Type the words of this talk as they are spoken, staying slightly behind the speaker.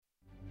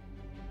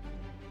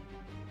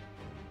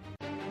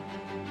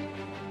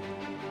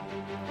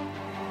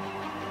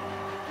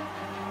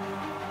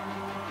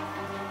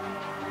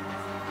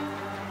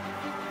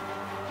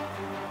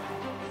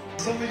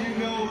Some of you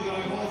know that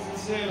I've often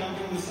said I'm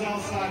from the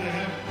south side of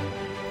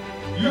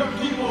heaven. You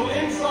have people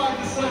inside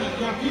the Senate.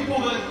 You have people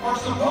that are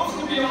supposed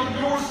to be on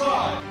your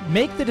side.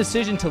 Make the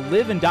decision to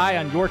live and die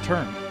on your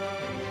terms.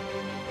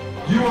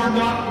 You are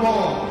not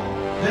wrong.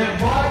 They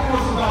have lied to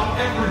us about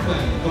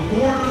everything. The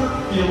border,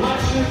 the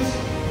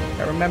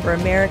elections. Remember,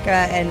 America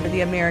and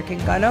the American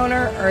gun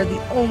owner are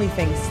the only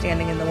things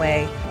standing in the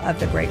way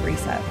of the Great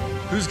Reset.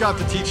 Who's got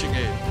the teaching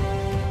aid?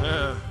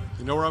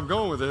 You know where I'm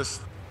going with this.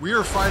 We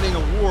are fighting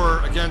a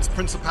war against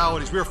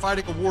principalities. We are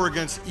fighting a war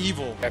against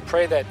evil. I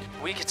pray that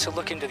we get to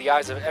look into the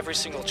eyes of every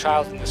single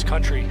child in this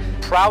country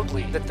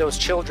proudly, that those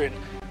children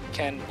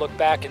can look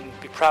back and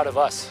be proud of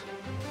us,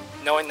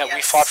 knowing that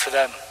we fought for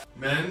them.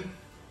 Men,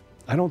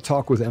 I don't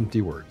talk with empty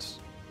words.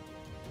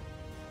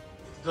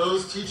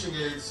 those teaching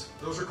aids,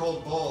 those are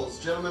called balls.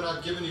 Gentlemen,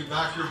 I've given you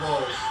back your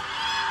balls.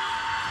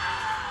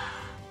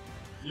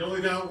 You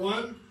only got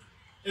one?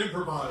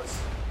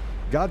 Improvise.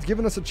 God's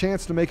given us a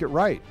chance to make it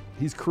right.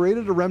 He's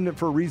created a remnant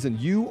for a reason.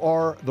 You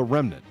are the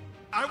remnant.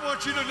 I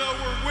want you to know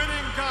we're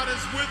winning. God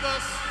is with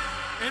us.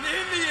 And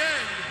in the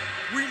end,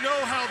 we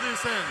know how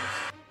this ends.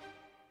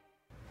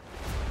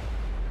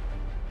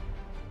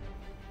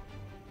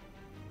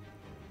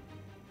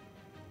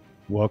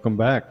 Welcome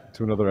back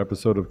to another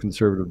episode of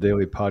Conservative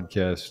Daily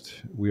Podcast.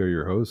 We are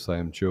your hosts. I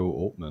am Joe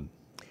Oltman.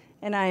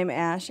 And I'm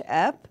Ash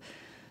Epp.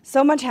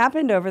 So much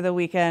happened over the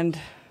weekend.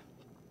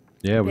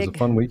 Yeah, it was a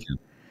fun weekend.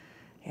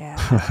 Yeah,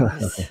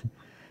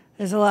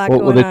 there's a lot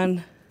going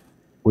on.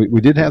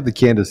 We did have the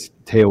Candace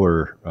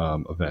Taylor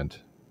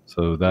event,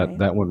 so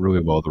that went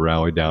really well. The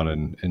rally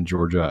down in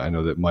Georgia. I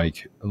know that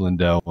Mike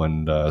Lindell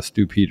and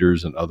Stu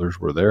Peters and others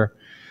were there.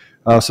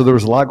 So there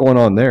was a lot going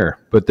on there.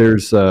 But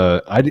there's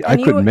I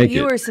couldn't make it.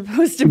 You were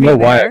supposed to be there.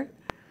 Why?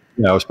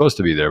 Yeah, I was supposed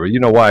to be there, but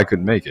you know why I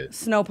couldn't make it?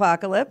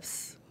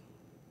 Snowpocalypse.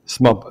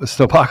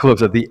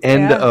 Snowpocalypse at the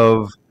end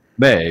of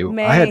May.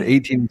 I had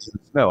 18 inches of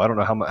snow. I don't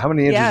know how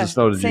many inches of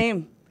snow did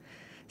you?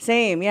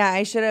 Same. Yeah,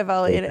 I should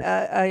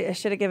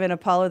have given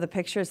Apollo the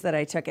pictures that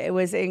I took. It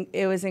was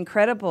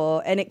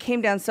incredible, and it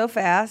came down so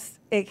fast.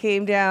 It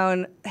came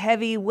down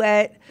heavy,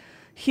 wet,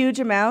 huge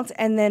amounts,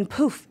 and then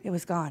poof, it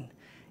was gone.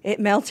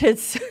 It melted.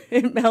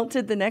 It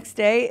melted the next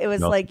day. It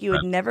was like you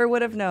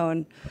would have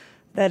known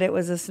that it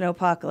was a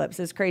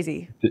snowpocalypse. It's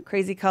crazy,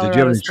 crazy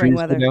Colorado spring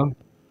weather.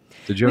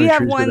 We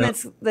have one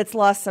that's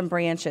lost some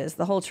branches.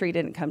 The whole tree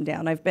didn't come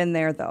down. I've been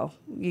there though.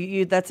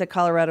 That's a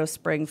Colorado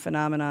spring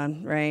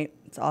phenomenon, right?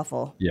 It's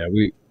awful. Yeah,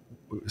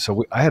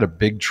 I had a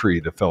big tree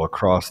that fell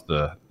across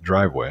the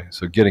driveway,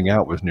 so getting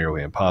out was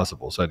nearly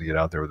impossible. So I had to get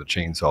out there with a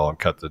chainsaw and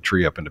cut the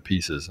tree up into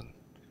pieces, and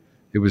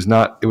it was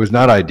not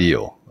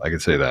ideal. I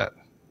could say that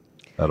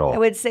at all. I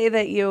would say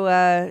that you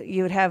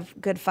would have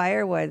good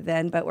firewood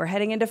then, but we're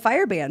heading into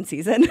fire ban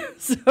season,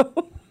 so.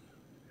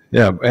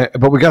 Yeah,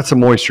 but we got some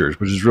moistures,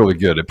 which is really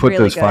good. It put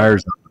those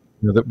fires.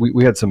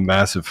 We had some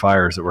massive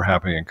fires that were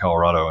happening in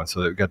Colorado, and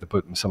so they got to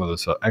put some of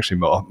those. Actually,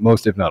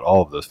 most, if not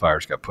all, of those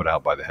fires got put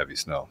out by the heavy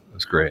snow. It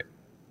was great.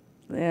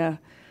 Yeah.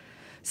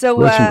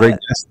 So some great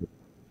guests.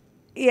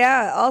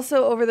 Yeah.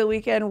 Also, over the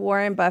weekend,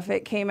 Warren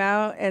Buffett came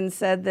out and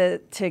said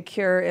that to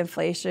cure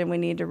inflation, we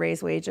need to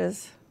raise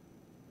wages.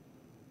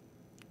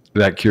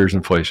 That cures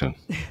inflation.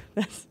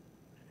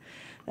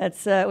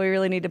 That's we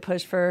really need to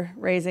push for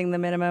raising the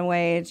minimum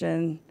wage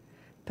and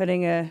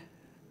putting a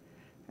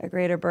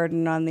greater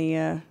burden on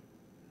the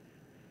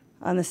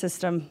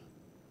system.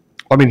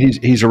 I mean,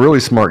 he's a really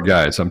smart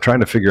guy, so I'm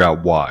trying to figure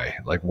out why.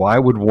 Like, why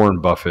would Warren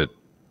Buffett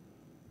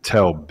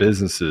tell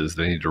businesses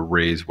they need to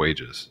raise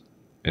wages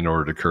in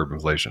order to curb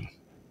inflation?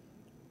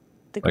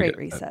 The Great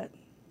Reset.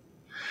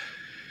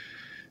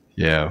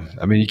 Yeah,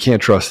 I mean, you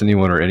can't trust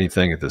anyone or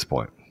anything at this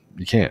point.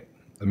 You can't.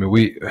 I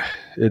mean,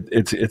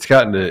 it's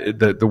gotten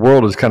to the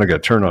world has kind of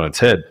got turned on its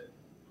head.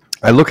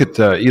 I look at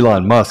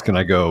Elon Musk and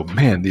I go,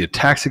 man, the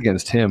attacks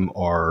against him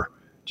are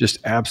just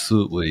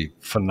absolutely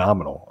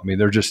phenomenal. I mean,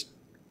 they're just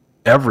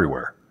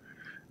everywhere.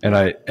 And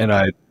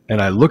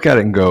I look at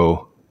it and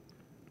go,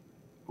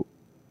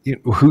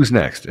 who's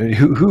next? I mean,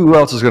 who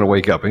else is going to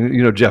wake up?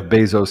 And Jeff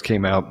Bezos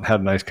came out and had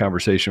a nice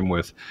conversation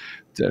with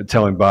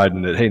telling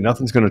Biden that, hey,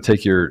 nothing's going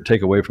to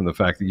take away from the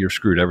fact that you're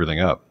screwed everything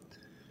up.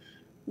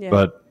 Yeah.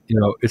 But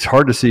it's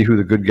hard to see who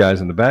the good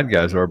guys and the bad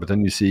guys are. But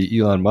then you see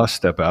Elon Musk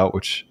step out,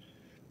 which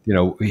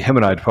him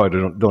and I probably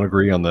don't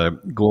agree on the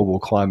global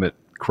climate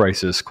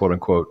crisis, quote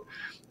unquote,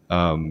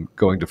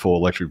 going to full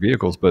electric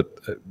vehicles. But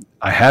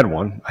I had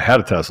one. I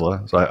had a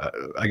Tesla, so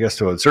I guess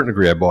to a certain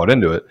degree I bought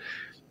into it.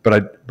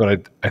 But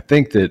I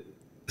think that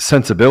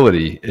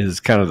sensibility is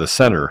kind of the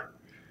center,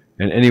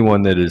 and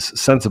anyone that is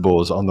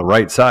sensible is on the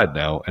right side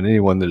now, and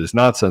anyone that is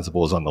not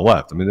sensible is on the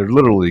left. I mean, they're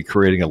literally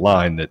creating a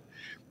line that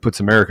puts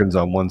Americans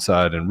on one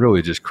side and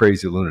really just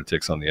crazy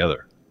lunatics on the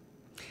other.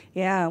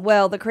 Yeah,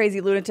 well, the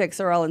crazy lunatics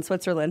are all in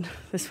Switzerland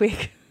this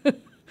week.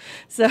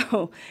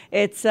 So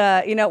it's,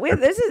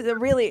 this is a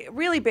really,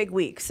 really big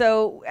week.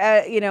 So,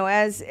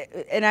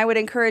 and I would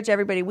encourage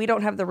everybody, we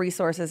don't have the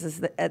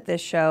resources at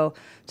this show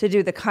to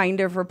do the kind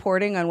of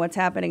reporting on what's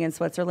happening in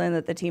Switzerland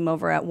that the team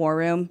over at War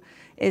Room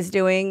is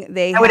doing.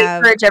 I would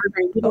encourage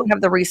everybody who don't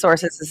have the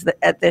resources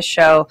at this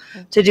show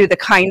to do the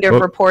kind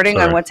of reporting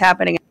on what's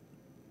happening.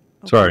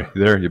 Sorry,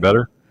 you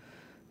better?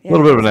 A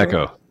little bit of an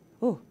echo.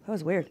 Oh, that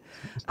was weird.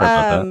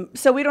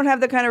 So we don't have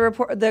the kind of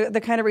report,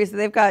 the kind of reason.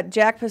 They've got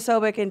Jack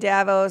Posobiec in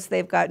Davos.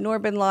 They've got Noor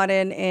bin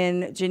Laden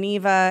in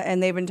Geneva,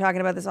 and they've been talking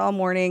about this all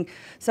morning.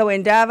 So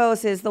in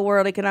Davos is the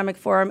World Economic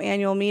Forum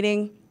annual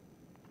meeting.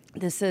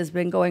 This has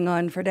been going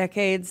on for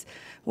decades,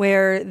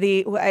 where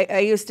I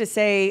used to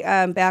say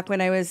back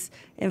when I was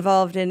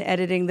involved in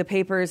editing the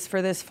papers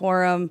for this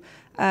forum,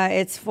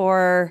 it's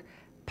for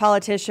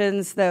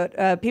politicians,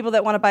 people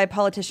that want to buy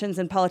politicians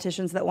and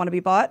politicians that want to be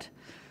bought.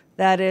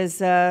 That is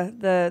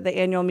the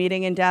annual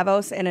meeting in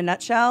Davos in a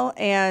nutshell.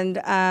 And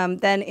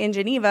then in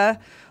Geneva,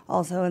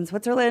 also in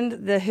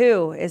Switzerland, the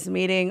WHO is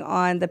meeting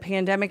on the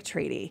pandemic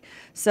treaty.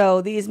 So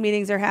these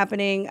meetings are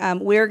happening.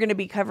 We're going to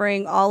be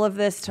covering all of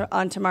this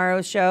on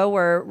tomorrow's show.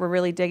 We're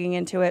really digging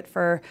into it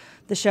for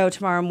the show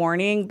tomorrow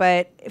morning.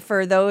 But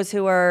for those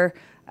who are,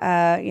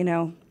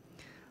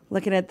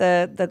 looking at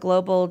the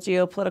global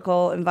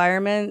geopolitical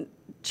environment,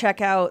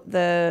 check out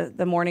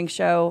the morning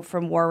show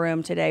from War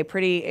Room today.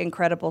 Pretty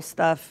incredible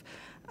stuff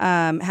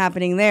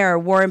happening there.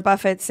 Warren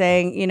Buffett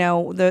saying,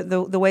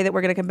 the way that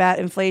we're going to combat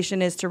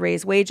inflation is to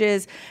raise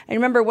wages. And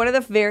remember, one of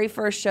the very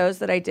first shows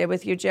that I did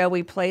with you, Joe,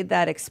 we played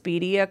that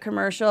Expedia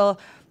commercial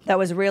that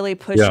was really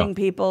pushing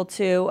people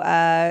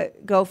to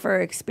go for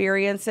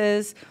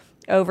experiences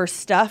over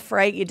stuff,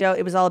 right?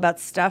 It was all about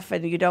stuff,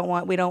 and we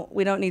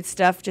don't need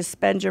stuff. Just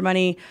spend your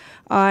money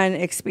on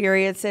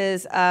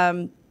experiences.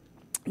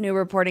 New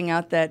reporting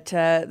out that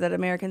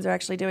Americans are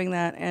actually doing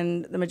that,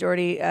 and the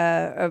majority,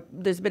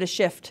 there's been a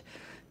shift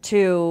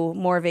to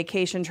more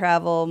vacation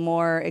travel,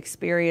 more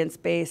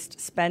experience-based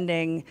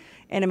spending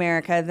in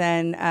America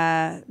than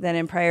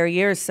in prior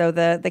years. So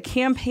the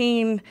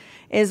campaign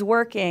is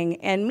working,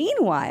 and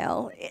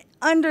meanwhile,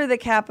 under the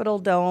Capitol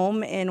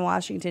Dome in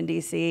Washington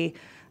D.C.,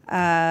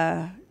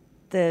 the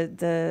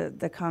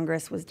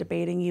Congress was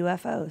debating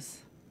UFOs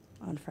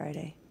on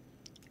Friday.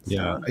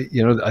 Yeah,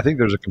 I think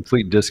there's a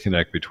complete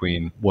disconnect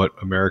between what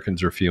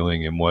Americans are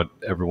feeling and what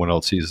everyone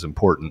else sees as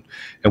important.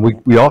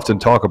 And we often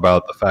talk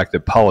about the fact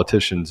that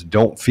politicians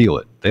don't feel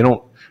it. They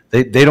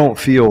don't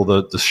feel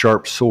the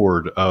sharp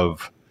sword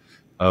of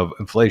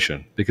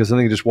inflation, because then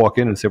they just walk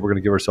in and say, we're going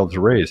to give ourselves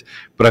a raise.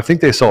 But I think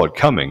they saw it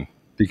coming,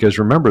 because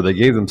remember, they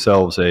gave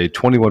themselves a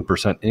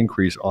 21%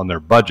 increase on their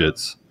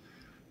budgets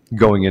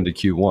going into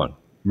Q1.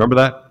 Remember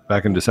that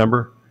back in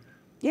December?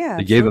 Yeah,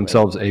 they gave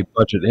themselves a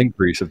budget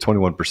increase of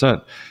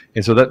 21%.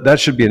 And so that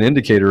should be an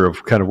indicator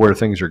of kind of where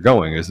things are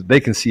going, is that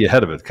they can see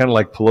ahead of it. Kind of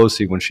like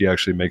Pelosi, when she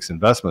actually makes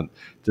investment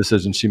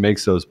decisions, she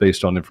makes those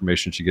based on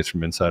information she gets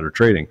from insider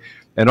trading.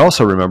 And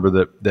also remember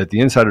that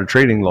the insider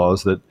trading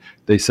laws that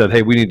they said,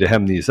 hey, we need to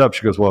hem these up.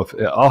 She goes, well,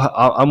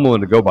 I'm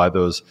willing to go by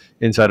those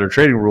insider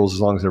trading rules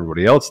as long as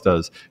everybody else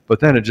does.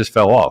 But then it just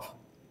fell off.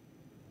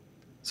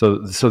 So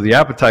the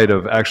appetite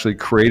of actually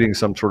creating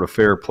some sort of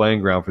fair playing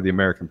ground for the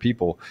American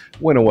people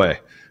went away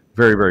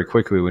very, very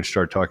quickly when you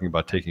start talking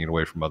about taking it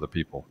away from other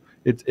people.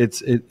 It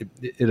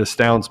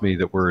astounds me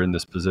that we're in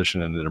this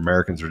position, and that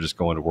Americans are just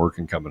going to work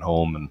and coming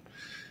home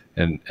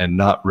and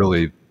not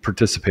really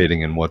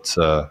participating in what's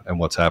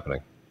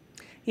happening.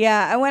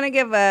 Yeah, I want to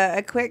give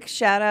a quick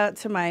shout out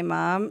to my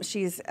mom.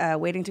 She's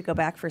waiting to go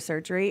back for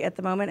surgery at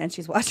the moment, and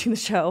she's watching the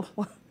show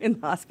in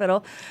the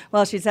hospital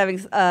while she's having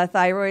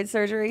thyroid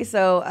surgery.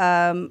 So,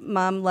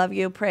 Mom, love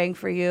you, praying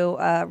for you.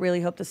 Really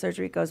hope the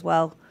surgery goes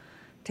well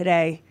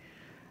today.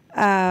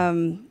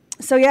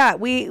 So yeah,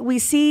 we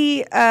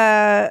see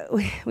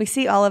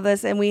all of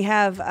this, and we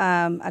have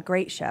a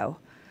great show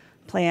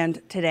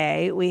planned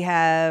today. We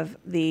have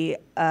the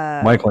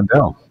Mike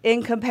Lindell,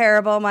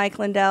 incomparable Mike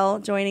Lindell,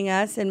 joining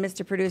us, and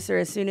Mr. Producer,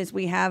 as soon as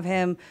we have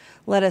him,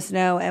 let us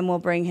know, and we'll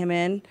bring him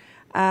in.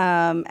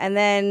 And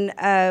then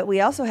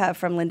we also have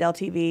from Lindell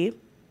TV,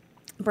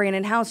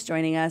 Brannon Howse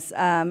joining us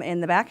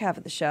in the back half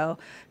of the show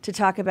to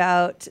talk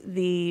about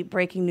the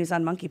breaking news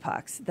on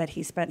monkeypox that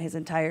he spent his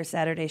entire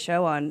Saturday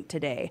show on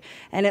today.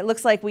 And it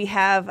looks like we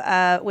have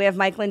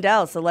Mike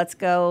Lindell. So let's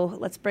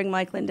bring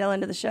Mike Lindell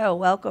into the show.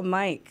 Welcome,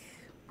 Mike.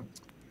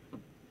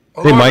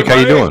 Hello, hey, Mike,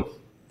 everybody. How you doing?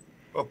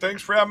 Well,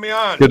 thanks for having me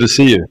on. Good to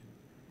see you.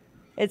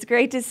 It's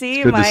great to see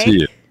you, Good Mike. Good to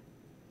see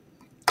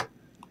you.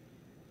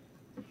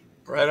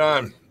 Right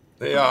on.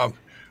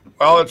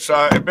 Well,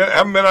 I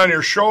haven't been on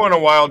your show in a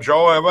while,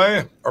 Joe, have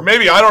I? Or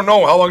maybe, I don't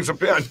know. How long's it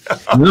been?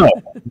 No,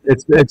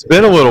 it's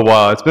been a little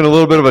while. It's been a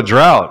little bit of a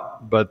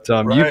drought, but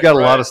you've got a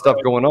lot of stuff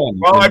going on.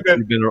 Well, I've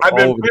been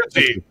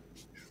busy.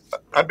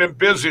 I've been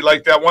busy,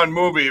 like that one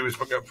movie. He was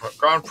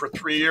gone for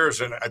 3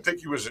 years, and I think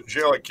he was in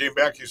jail. He came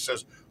back. He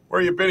says, where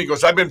you been? He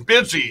goes, I've been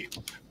busy.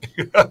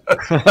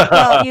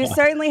 Well, you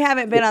certainly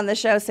haven't been on the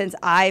show since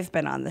I've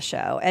been on the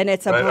show, and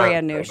it's a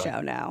brand new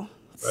show now.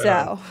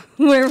 So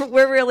we're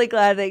really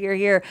glad that you're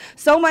here.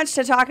 So much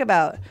to talk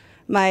about,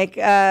 Mike.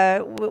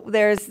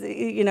 There's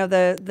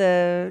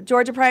the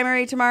Georgia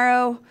primary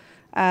tomorrow.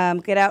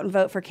 Get out and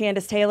vote for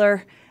Candace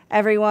Taylor,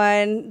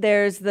 everyone.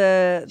 There's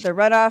the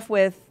runoff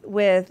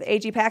with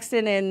A.G.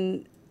 Paxton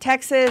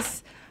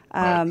Texas,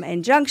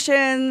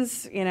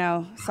 injunctions.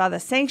 Saw the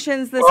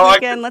sanctions this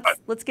weekend.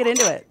 Let's get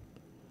into it.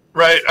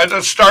 Right.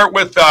 Let's start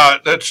with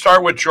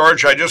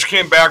Georgia. I just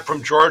came back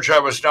from Georgia. I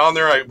was down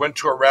there. I went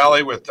to a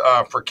rally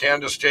for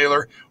Candace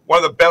Taylor.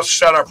 One of the best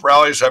setup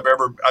rallies I've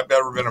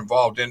ever been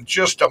involved in.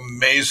 Just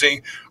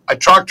amazing. I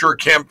talked to her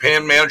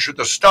campaign manager.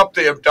 The stuff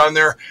they have done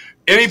there.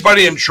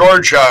 Anybody in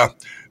Georgia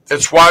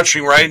that's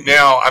watching right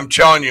now, I'm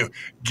telling you,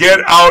 get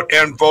out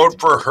and vote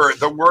for her.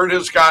 The word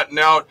has gotten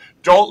out.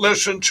 Don't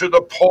listen to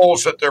the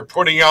polls that they're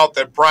putting out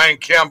that Brian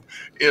Kemp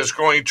is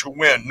going to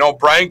win. No,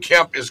 Brian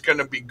Kemp is going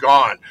to be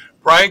gone.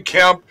 Brian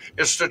Kemp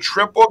is the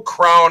triple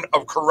crown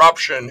of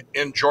corruption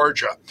in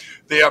Georgia.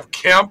 They have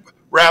Kemp,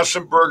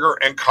 Rassenberger,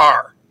 and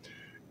Carr.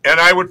 And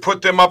I would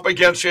put them up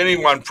against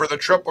anyone for the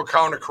triple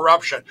crown of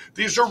corruption.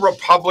 These are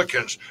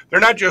Republicans. They're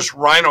not just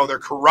rhino, they're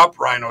corrupt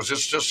rhinos.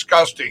 It's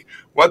disgusting.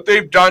 What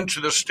they've done to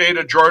the state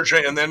of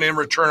Georgia and then in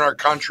return our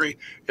country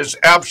is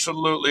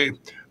absolutely,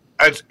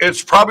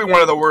 it's probably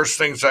one of the worst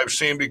things I've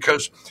seen,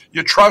 because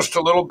you trust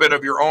a little bit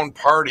of your own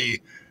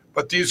party.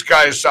 But these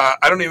guys, I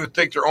don't even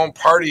think their own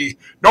party,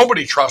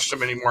 nobody trusts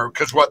them anymore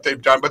because what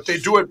they've done. But they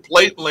do it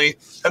blatantly,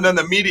 and then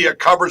the media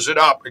covers it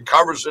up and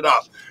covers it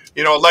up.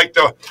 Like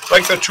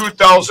the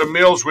 2,000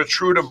 meals with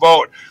True to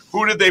Vote.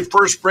 Who did they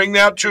first bring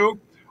that to?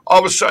 All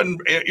of a sudden,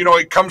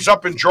 it comes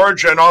up in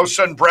Georgia, and all of a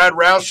sudden Brad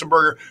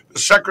Rassenberger, the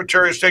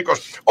Secretary of State,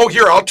 goes, "Oh,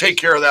 here, I'll take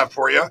care of that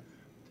for you."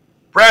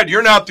 Brad,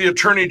 you're not the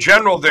Attorney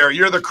General there.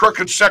 You're the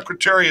crooked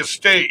Secretary of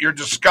State. You're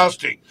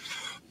disgusting.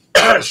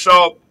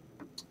 So,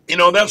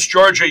 that's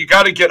Georgia. You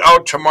got to get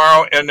out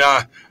tomorrow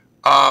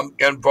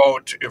and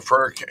vote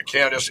for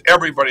Candace.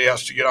 Everybody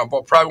has to get out and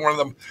vote. Probably one of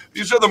them.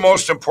 These are the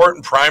most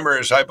important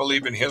primaries, I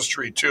believe, in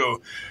history,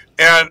 too.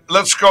 And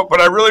let's go. But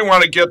I really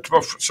want to get,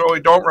 so we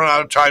don't run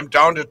out of time,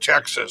 down to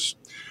Texas.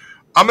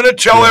 I'm going to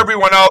tell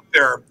everyone out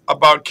there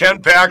about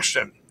Ken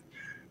Paxton.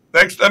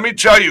 Let me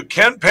tell you,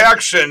 Ken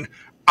Paxton,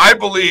 I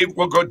believe,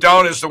 will go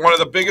down as one of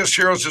the biggest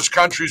heroes this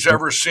country's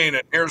ever seen.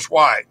 And here's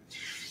why.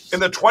 In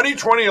the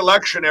 2020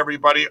 election,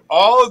 everybody,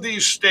 all of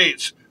these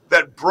states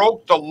that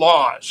broke the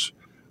laws,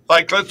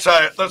 like let's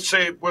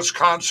say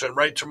Wisconsin,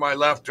 right to my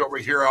left over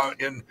here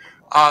in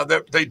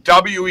the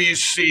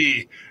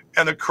WEC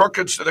and the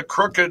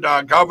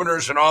crooked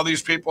governors and all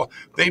these people,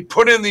 they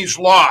put in these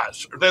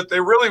laws that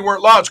they really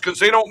weren't laws because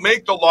they don't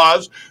make the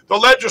laws. The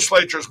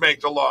legislatures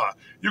make the law.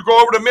 You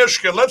go over to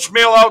Michigan, let's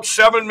mail out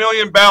 7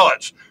 million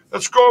ballots.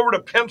 Let's go over to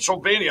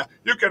Pennsylvania.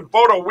 You can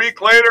vote a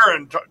week later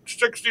and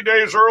 60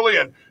 days early,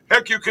 and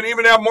heck, you can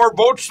even have more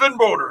votes than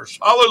voters.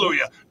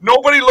 Hallelujah.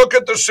 Nobody look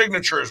at the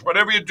signatures,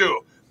 whatever you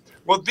do.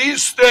 Well,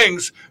 these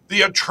things,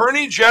 the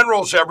attorney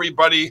generals,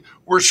 everybody,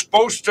 were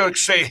supposed to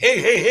say,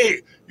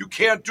 hey, you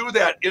can't do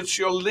that. It's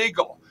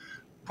illegal.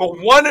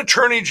 But one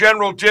attorney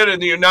general did in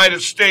the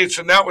United States,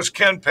 and that was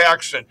Ken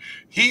Paxton.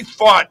 He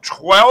fought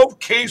 12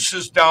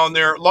 cases down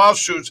there,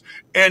 lawsuits,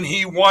 and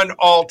he won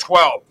all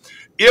 12.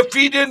 If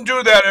he didn't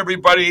do that,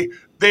 everybody,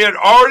 they had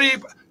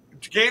already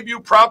gave you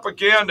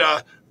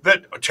propaganda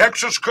that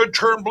Texas could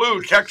turn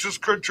blue. Texas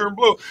could turn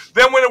blue.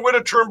 Then when it would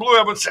have turned blue,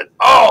 everyone said,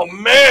 oh,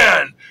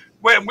 man,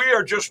 when we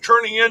are just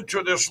turning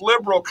into this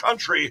liberal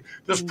country,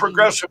 this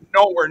progressive.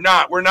 No, we're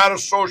not. We're not a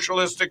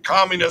socialistic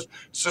communist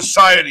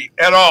society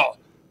at all.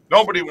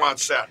 Nobody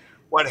wants that.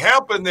 What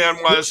happened then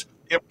was,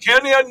 if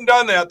Ken hadn't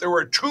done that, there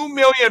were 2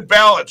 million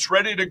ballots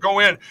ready to go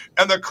in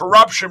and the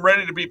corruption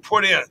ready to be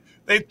put in.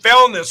 They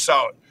found this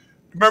out.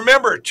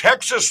 Remember,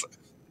 Texas,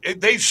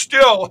 they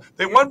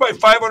won by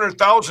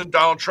 500,000,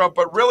 Donald Trump,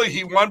 but really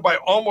he won by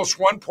almost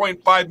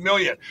 1.5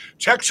 million.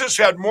 Texas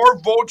had more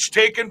votes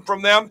taken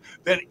from them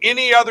than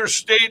any other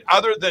state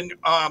other than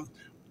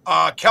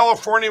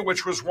California,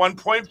 which was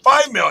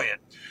 1.5 million.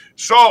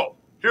 So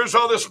here's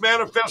how this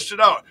manifested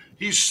out.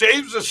 He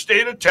saves the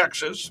state of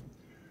Texas.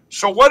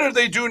 So what do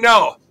they do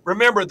now?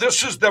 Remember,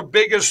 this is the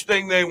biggest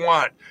thing they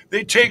want.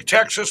 They take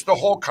Texas, the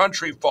whole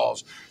country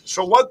falls.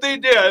 So what they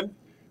did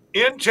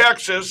in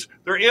Texas,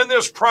 they're in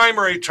this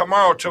primary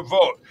tomorrow to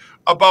vote.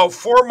 About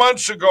 4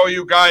 months ago,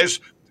 you guys,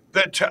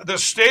 the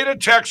state of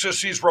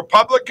Texas, these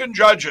Republican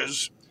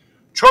judges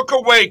took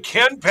away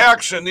Ken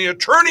Paxton, the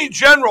Attorney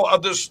General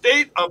of the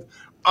state of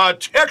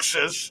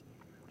Texas,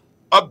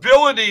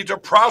 ability to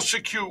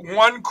prosecute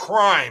one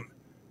crime.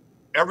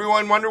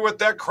 Everyone wonder what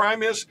that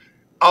crime is?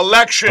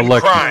 Election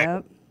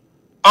crime.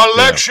 Yep.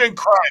 Election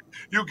crime.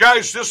 You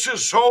guys, this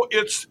is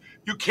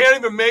you can't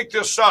even make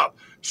this up.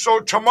 So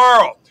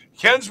tomorrow,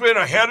 Ken's been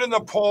ahead in the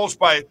polls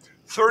by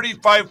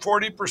 35,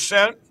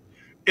 40%.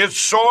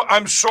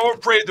 I'm so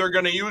afraid they're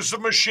going to use the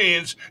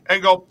machines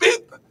and go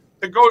beep.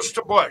 It goes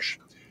to Bush.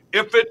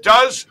 If it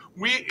does,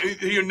 the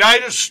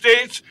United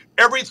States,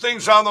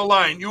 everything's on the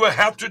line. You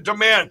have to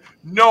demand.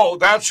 No,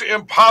 that's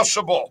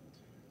impossible.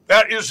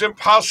 That is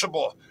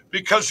impossible.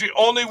 Because the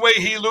only way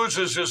he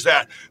loses is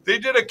that. They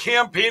did a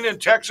campaign in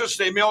Texas.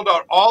 They mailed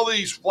out all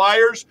these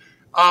flyers.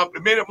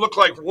 It made it look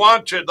like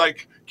wanted,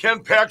 like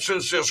Ken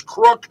Paxton's this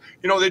crook.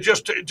 You know, they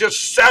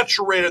just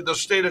saturated the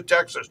state of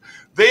Texas.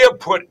 They have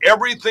put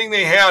everything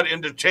they had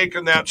into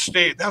taking that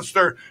state. That's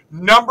their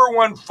number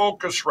one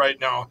focus right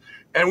now.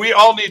 And we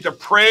all need to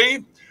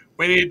pray.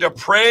 We need to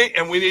pray,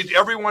 and we need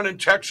everyone in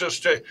Texas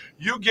to,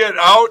 you get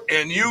out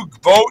and you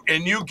vote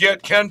and you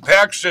get Ken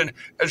Paxton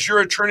as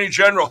your attorney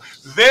general.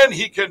 Then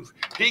he can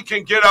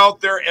get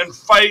out there and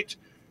fight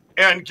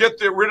and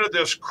get rid of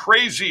this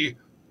crazy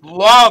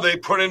law they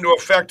put into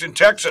effect in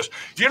Texas.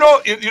 You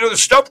know the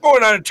stuff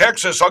going on in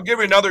Texas. I'll give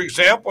you another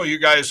example, you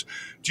guys.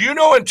 Do you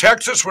know in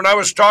Texas, when I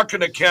was talking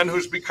to Ken,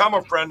 who's become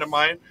a friend of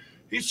mine,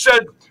 he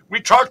said, we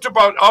talked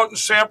about out in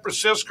San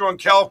Francisco and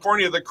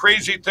California, the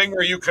crazy thing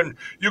where you can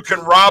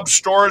rob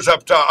stores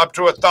up to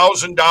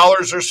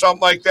 $1,000 or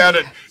something like that,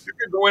 and you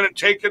can go in and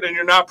take it and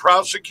you're not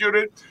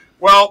prosecuted.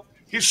 Well,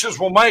 he says,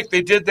 well, Mike,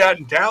 they did that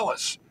in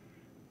Dallas.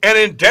 And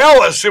in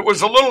Dallas, it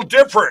was a little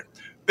different.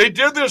 They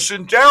did this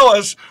in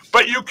Dallas,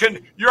 but you're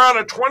on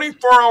a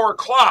 24-hour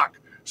clock.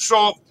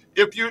 So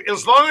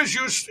as long as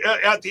you,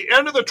 at the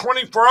end of the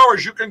 24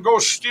 hours, you can go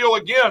steal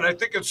again. I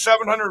think it's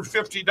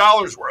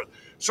 $750 worth.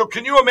 So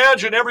can you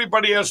imagine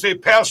everybody, as they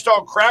passed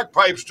out crack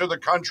pipes to the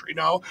country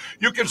now,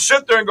 you can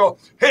sit there and go,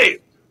 hey,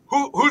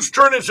 whose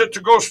turn is it to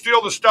go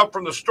steal the stuff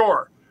from the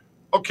store?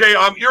 Okay,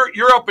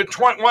 you're up in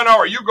 1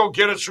 hour. You go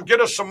get it. So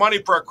get us some money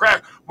for a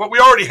crack. But we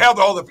already have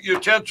all the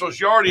utensils.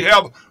 You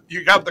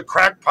have the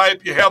crack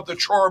pipe. You have the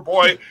chore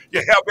boy. You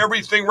have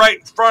everything right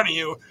in front of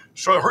you.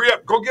 So hurry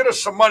up. Go get us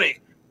some money.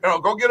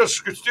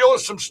 Steal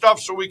us some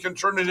stuff so we can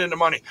turn it into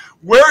money.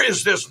 Where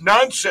is this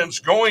nonsense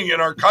going in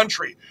our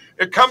country?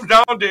 It comes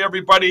down to,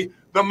 everybody,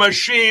 the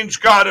machines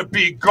got to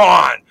be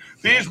gone.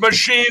 These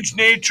machines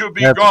need to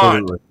be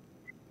gone.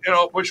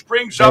 Which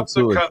brings up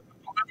the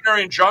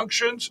preliminary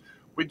injunctions.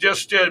 We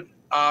just did,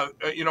 a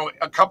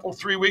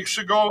 3 weeks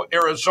ago,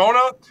 Arizona.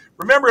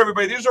 Remember,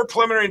 everybody, these are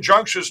preliminary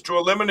injunctions to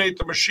eliminate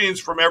the machines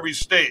from every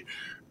state.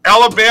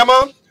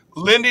 Alabama,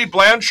 Lindy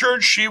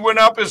Blanchard, she went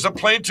up as a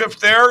plaintiff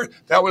there.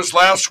 That was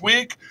last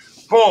week.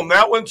 Boom,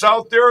 that one's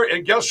out there.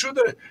 And guess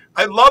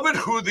I love it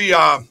who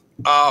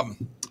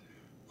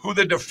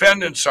the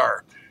defendants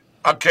are.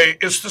 Okay,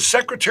 it's the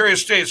Secretary of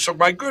State. So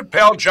my good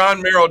pal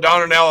John Merrill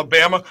down in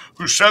Alabama,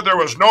 who said there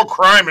was no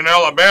crime in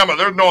Alabama,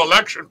 there's no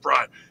election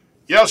fraud.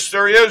 Yes,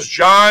 there is,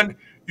 John.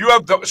 You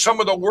have some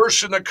of the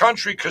worst in the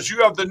country because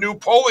you have the new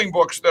polling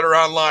books that are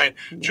online,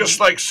 just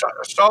like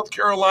South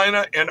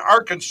Carolina and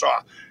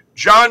Arkansas.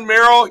 John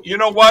Merrill, you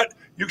know what?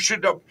 You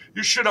should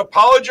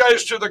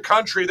apologize to the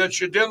country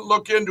that you didn't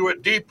look into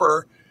it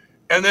deeper,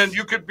 and then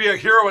you could be a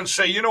hero and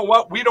say, you know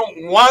what? We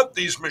don't want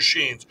these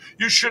machines.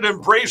 You should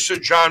embrace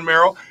it, John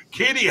Merrill.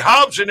 Katie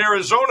Howse in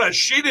Arizona,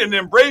 she didn't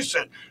embrace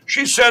it.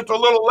 She sent a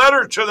little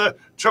letter to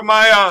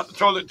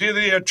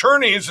the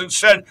attorneys and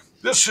said,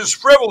 this is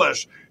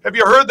frivolous. Have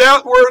you heard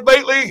that word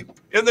lately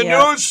in the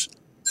news?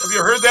 Have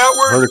you heard that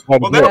word?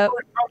 Well, that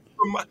word comes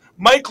from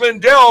Mike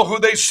Lindell, who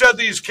they said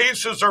these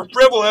cases are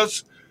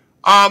frivolous.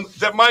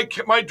 That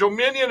my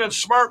Dominion and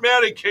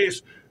Smartmatic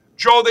case,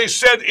 Joe, they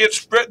said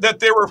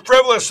that they were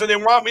frivolous and they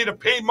want me to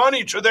pay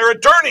money to their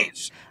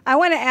attorneys. I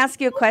want to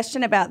ask you a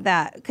question about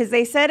that because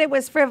they said it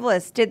was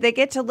frivolous. Did they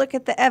get to look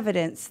at the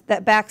evidence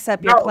that backs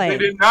up your claim? No,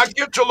 they did not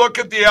get to look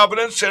at the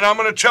evidence, and I'm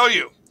going to tell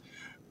you.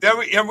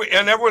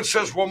 And everyone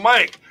says, well,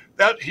 Mike,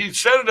 that he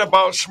said it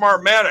about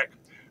Smartmatic.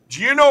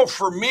 Do you know,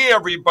 for me,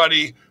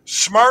 everybody,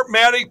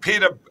 Smartmatic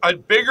played a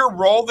bigger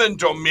role than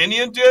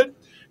Dominion did?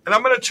 And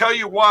I'm going to tell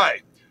you why.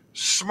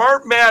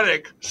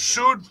 Smartmatic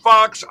sued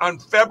Fox on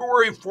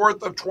February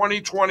 4th of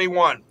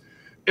 2021.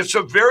 It's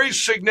a very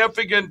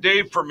significant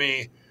day for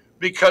me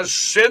because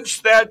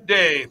since that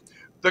day,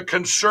 the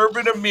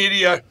conservative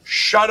media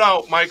shut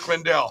out Mike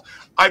Lindell.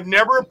 I've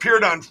never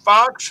appeared on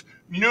Fox,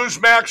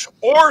 Newsmax,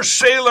 or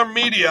Salem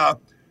Media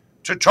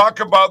to talk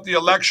about the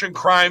election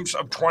crimes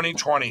of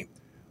 2020,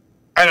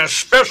 and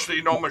especially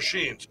no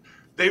machines.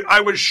 I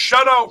was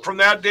shut out from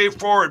that day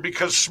forward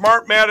because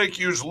Smartmatic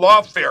used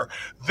lawfare.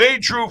 They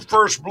drew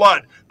first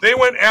blood. They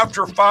went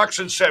after Fox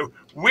and said,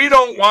 we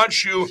don't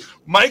want you.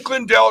 Mike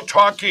Lindell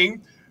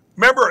talking.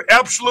 Remember,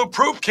 Absolute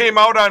Proof came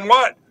out on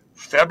what?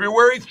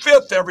 February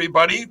 5th,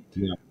 everybody.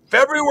 Yeah.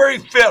 February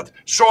 5th.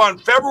 So on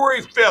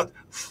February 5th,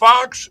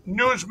 Fox,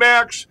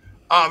 Newsmax,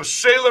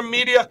 Salem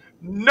Media,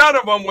 none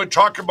of them would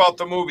talk about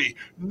the movie.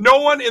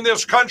 No one in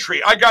this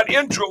country. I got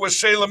into it with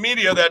Salem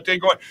Media that day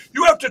going,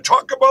 you have to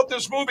talk about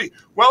this movie.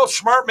 Well,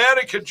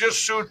 Smartmatic had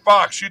just sued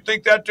Fox. You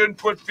think that didn't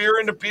put fear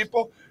into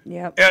people?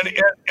 Yeah.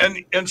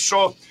 And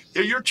so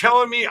you're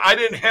telling me I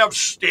didn't have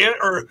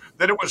or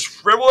that it was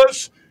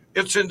frivolous?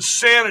 It's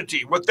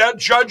insanity. What that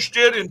judge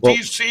did in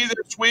D.C.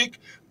 this week,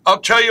 I'll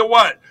tell you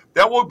what,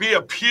 that will be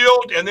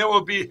appealed, and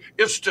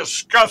it's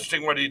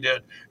disgusting what he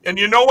did. And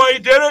you know why he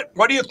did it?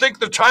 What do you think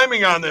the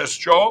timing on this,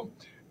 Joe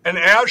and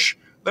Ash?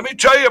 Let me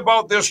tell you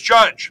about this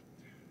judge.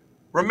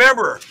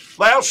 Remember,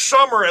 last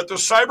summer at the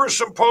Cyber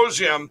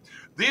Symposium,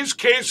 these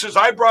cases,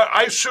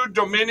 I sued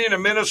Dominion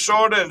in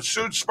Minnesota and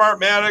sued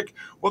Smartmatic.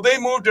 Well, they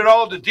moved it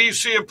all to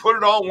D.C. and put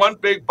it all in one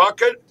big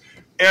bucket.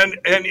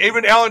 and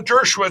even Alan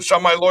Dershowitz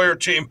on my lawyer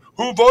team,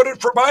 who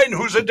voted for Biden,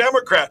 who's a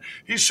Democrat.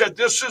 He said,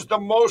 this is the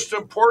most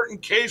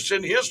important case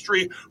in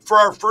history for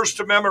our First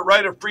Amendment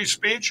right of free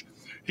speech.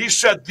 He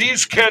said,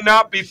 these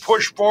cannot be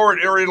pushed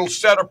forward or it'll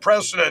set a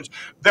precedent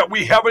that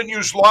we haven't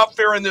used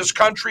lawfare in this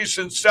country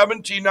since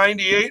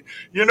 1798.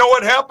 You know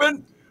what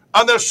happened?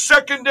 On the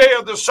second day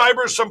of the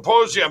cyber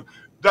symposium,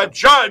 the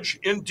judge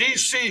in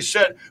D.C.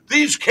 said,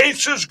 these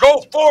cases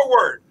go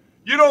forward.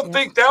 You don't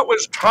think that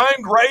was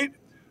timed right?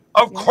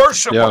 Of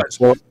course it was.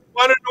 Well,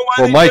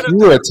 Mike, you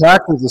were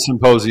attacked at the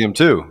symposium,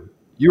 too.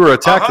 You were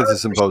attacked 100%. At the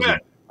symposium.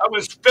 I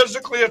was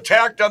physically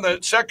attacked on the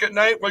second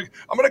night.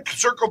 I'm going to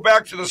circle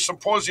back to the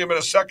symposium in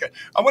a second.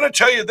 I'm going to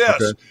tell you this.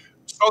 Okay.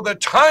 So the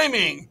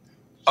timing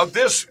of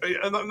this,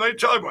 and let me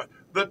tell you what,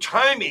 the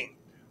timing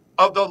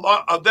of the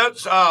law, of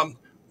that's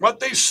what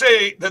they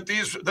say that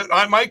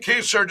on my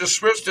case are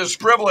dismissed as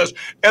frivolous,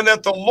 and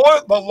that the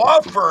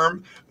law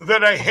firm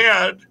that I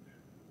had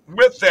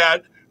with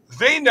that,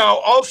 they now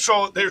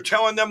also, they're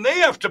telling them they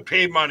have to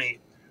pay money.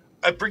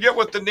 I forget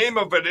what the name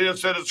of it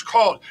is that it's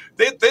called.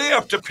 They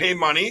have to pay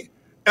money,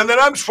 and then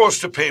I'm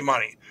supposed to pay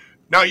money.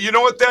 Now, you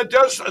know what that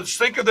does? Let's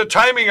think of the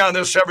timing on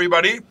this,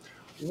 everybody.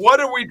 What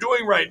are we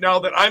doing right now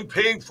that I'm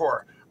paying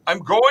for? I'm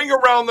going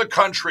around the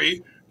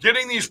country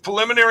getting these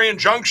preliminary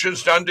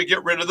injunctions done to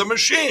get rid of the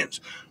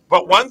machines.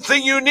 But one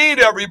thing you need,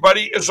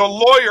 everybody, is a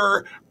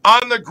lawyer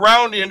on the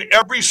ground in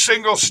every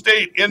single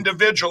state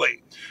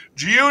individually.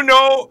 Do you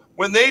know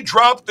when they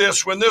dropped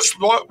this, when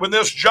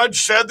this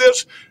judge said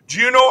this, do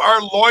you know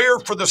our lawyer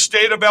for the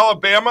state of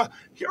Alabama,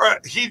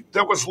 he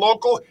that was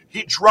local,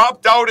 he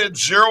dropped out at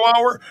 0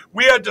 hour.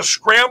 We had to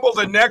scramble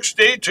the next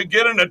day to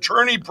get an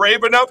attorney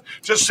brave enough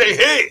to say,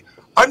 hey,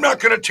 I'm not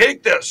going to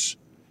take this.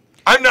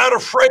 I'm not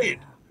afraid.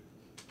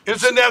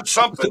 Isn't that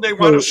something they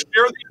want to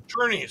scare the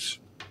attorneys?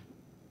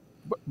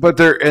 But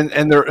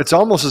it's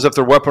almost as if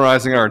they're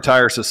weaponizing our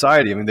entire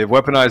society. I mean, they've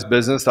weaponized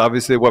business.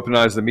 Obviously, they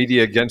weaponized the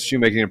media against you,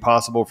 making it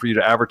impossible for you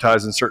to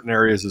advertise in certain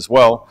areas as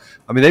well.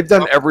 I mean, they've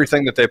done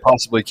everything that they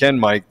possibly can,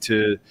 Mike,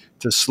 to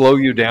slow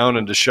you down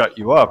and to shut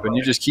you up, and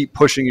you just keep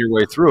pushing your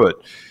way through it.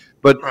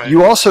 But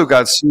you also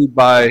got sued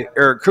by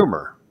Eric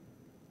Coomer.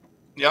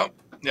 Yep.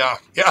 Yeah.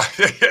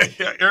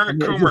 Eric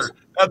Coomer.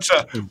 That's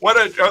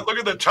look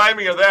at the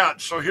timing of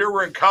that. So here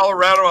we're in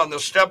Colorado on the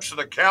steps of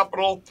the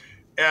Capitol,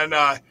 and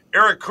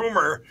Eric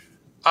Coomer,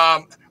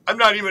 I'm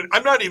not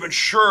even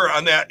sure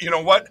on that. You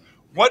know what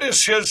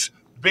is his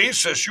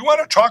basis? You want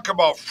to talk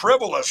about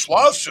frivolous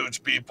lawsuits,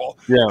 people?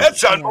 Yeah.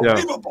 That's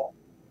unbelievable.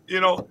 Yeah.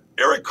 You know,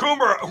 Eric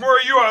Coomer, who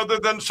are you other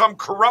than some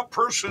corrupt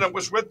person that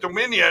was with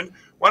Dominion,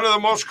 one of the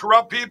most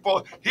corrupt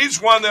people? He's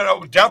one that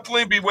will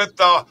definitely be with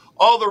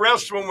all the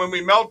rest of them when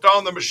we melt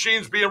down the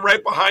machines, being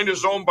right behind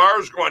his own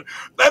bars going,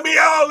 let me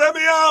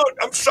out,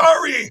 I'm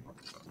sorry.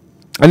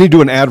 I need to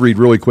do an ad read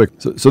really quick.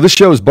 So this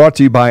show is brought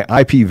to you by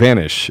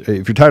IPVanish.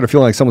 If you're tired of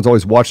feeling like someone's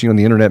always watching you on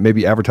the internet,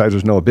 maybe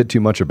advertisers know a bit too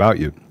much about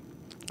you.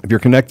 If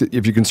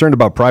you're concerned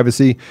about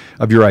privacy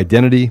of your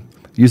identity,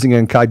 using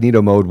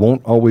incognito mode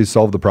won't always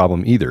solve the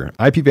problem either.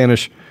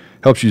 IPVanish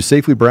helps you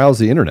safely browse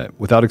the internet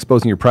without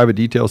exposing your private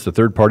details to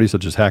third parties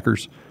such as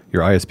hackers,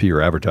 your ISP,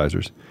 or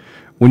advertisers.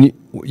 When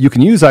you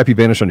can use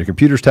IPVanish on your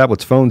computers,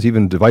 tablets, phones,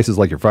 even devices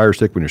like your Fire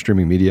Stick when you're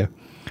streaming media.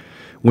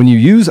 When you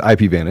use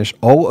IPVanish,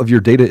 all of your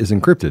data is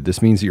encrypted.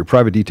 This means that your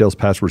private details,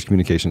 passwords,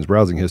 communications,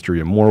 browsing history,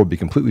 and more will be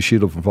completely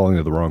shielded from falling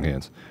into the wrong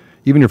hands.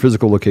 Even your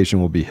physical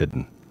location will be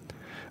hidden.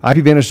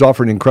 IPVanish is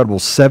offering an incredible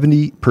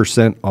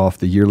 70% off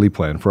the yearly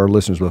plan for our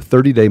listeners with a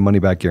 30-day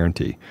money-back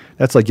guarantee.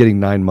 That's like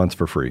getting 9 months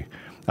for free.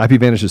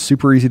 IPVanish is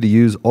super easy to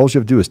use. All you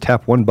have to do is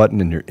tap one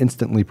button and you're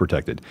instantly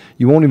protected.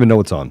 You won't even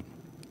know it's on.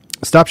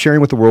 Stop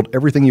sharing with the world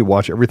everything you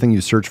watch, everything you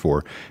search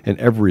for, and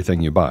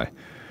everything you buy.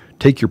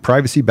 Take your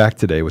privacy back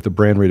today with a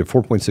brand rate of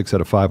 4.6 out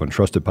of 5 on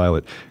Trusted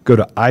Pilot. Go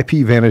to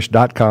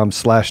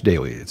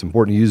ipvanish.com/daily. It's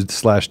important to use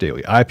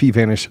 /daily.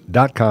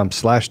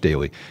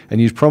 ipvanish.com/daily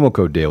and use promo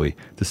code daily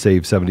to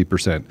save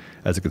 70%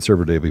 as a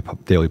Conservative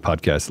Daily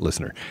podcast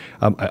listener.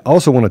 I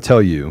also want to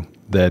tell you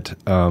that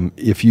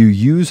if you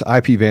use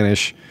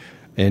IPVanish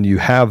and you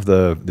have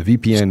the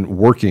VPN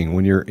working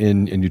when you're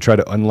in and you try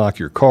to unlock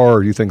your car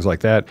or do things like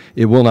that,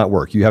 it will not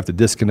work. You have to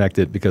disconnect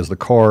it because the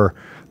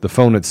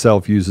phone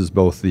itself uses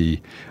both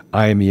the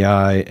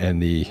IMEI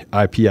and the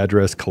IP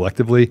address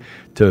collectively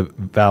to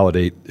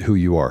validate who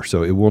you are.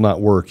 So it will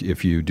not work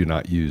if you do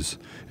not use,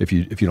 if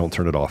you don't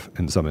turn it off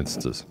in some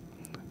instances.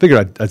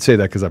 Figured I'd say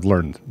that because I've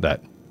learned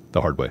that the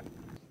hard way.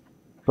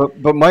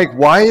 But Mike,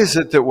 why is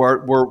it that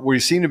we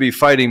seem to be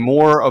fighting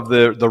more of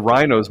the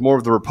rhinos, more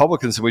of the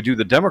Republicans than we do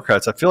the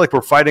Democrats? I feel like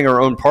we're fighting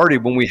our own party.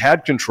 When we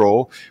had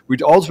control,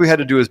 all we had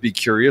to do is be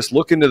curious,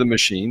 look into the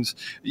machines.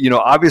 You know,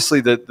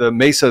 obviously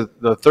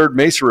the third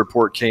Mesa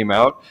report came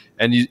out,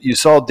 and you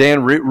saw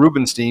Dan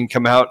Rubenstein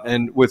come out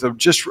and with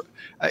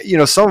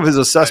some of his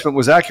assessment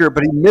was accurate,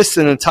 but he missed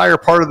an entire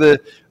part of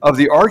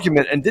the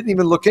argument and didn't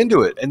even look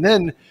into it. And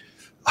then,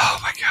 oh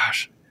my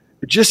gosh.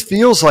 It just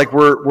feels like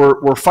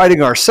we're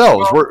fighting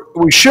ourselves.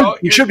 We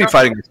should be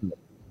fighting ourselves.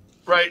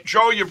 Right,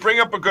 Joe. You bring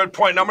up a good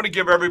point. And I'm going to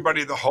give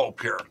everybody the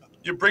hope here.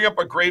 you bring up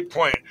a great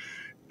point.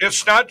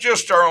 It's not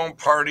just our own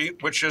party,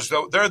 which is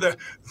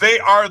they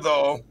are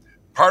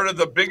part of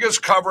the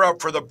biggest cover up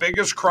for the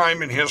biggest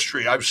crime in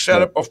history. I've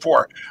said it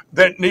before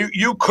that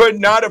you could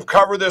not have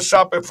covered this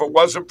up if it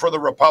wasn't for the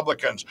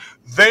Republicans.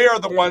 They are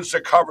the ones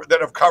that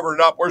have covered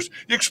it up. Whereas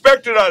you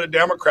expect it out of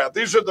Democrat.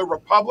 These are the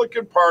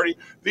Republican Party.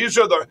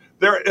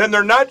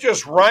 They're not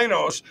just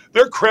rhinos.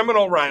 They're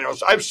criminal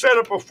rhinos. I've said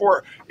it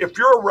before. If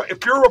you're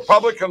a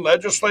Republican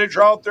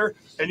legislature out there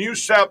and you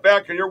sat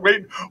back and you're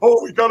waiting,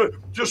 we got to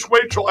just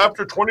wait till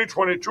after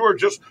 2022 or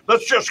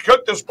let's just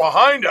get this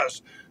behind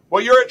us.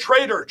 Well, you're a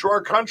traitor to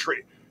our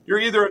country. You're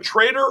either a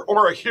traitor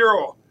or a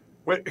hero.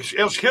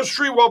 As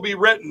history will be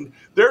written,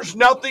 there's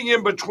nothing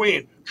in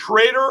between.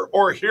 Traitor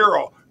or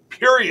hero,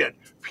 period.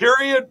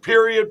 Period,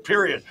 period,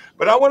 period.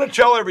 But I want to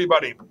tell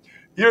everybody,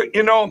 you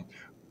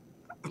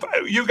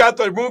got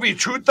the movie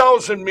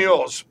 2,000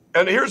 Meals.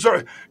 And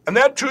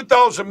that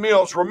 2,000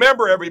 Meals,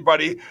 remember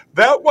everybody,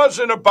 that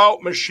wasn't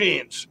about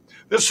machines.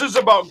 This is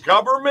about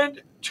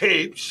government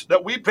tapes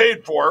that we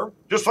paid for,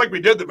 just like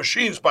we did the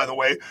machines, by the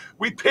way.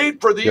 We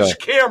paid for these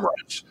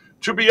cameras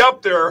to be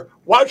up there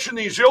watching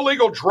these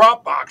illegal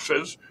drop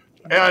boxes.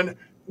 And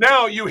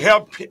now you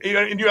have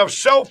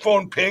cell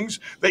phone pings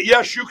that,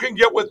 yes, you can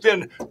get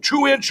within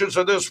 2 inches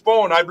of this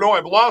phone. I know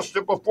I've lost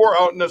it before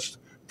out in the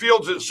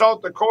fields in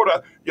South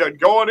Dakota. You're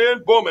going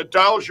in, boom, it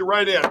dials you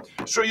right in.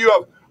 So you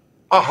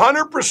have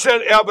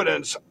 100%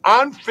 evidence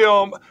on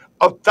film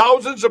of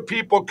thousands of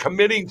people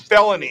committing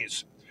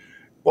felonies.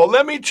 Well,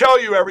 let me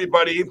tell you,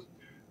 everybody,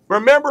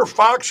 remember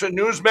Fox and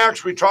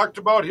Newsmax we talked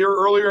about here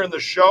earlier in the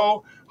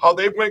show, how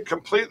they went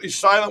completely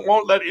silent,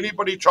 won't let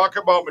anybody talk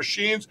about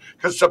machines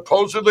because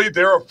supposedly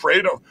they're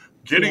afraid of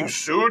getting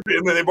sued.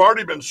 And they've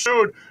already been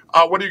sued.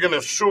 What are you going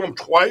to sue them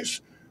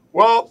twice?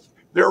 Well,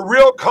 their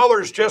real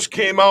colors just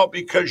came out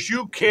because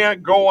you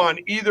can't go on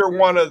either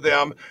one of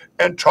them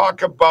and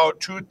talk about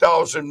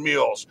 2,000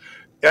 Meals.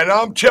 And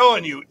I'm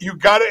telling you, you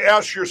got to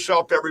ask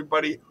yourself,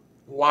 everybody,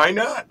 why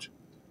not?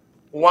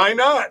 Why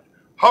not?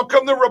 How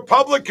come the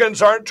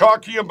Republicans aren't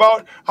talking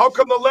about, how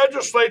come the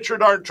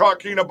legislature aren't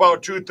talking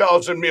about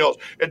 2,000 Meals?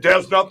 It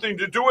has nothing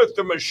to do with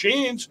the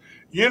machines.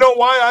 You know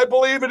why I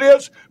believe it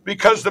is?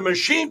 Because the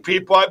machine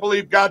people, I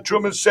believe, got to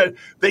them and said,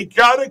 they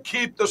got to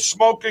keep the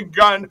smoking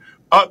gun.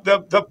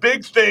 The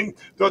big thing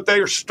that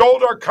they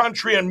stole our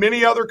country and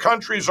many other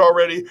countries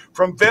already,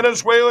 from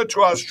Venezuela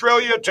to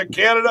Australia to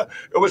Canada,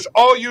 it was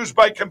all used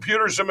by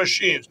computers and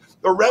machines.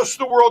 The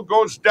rest of the world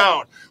goes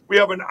down. We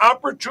have an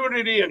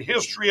opportunity in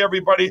history,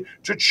 everybody,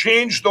 to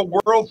change the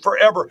world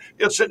forever.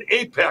 It's an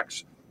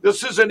apex.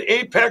 This is an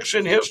apex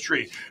in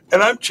history.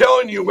 And I'm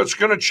telling you, what's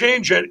going to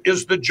change it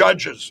is the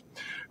judges.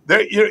 So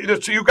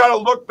you got to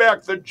look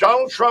back.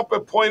 Donald Trump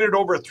appointed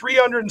over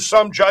 300 and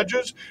some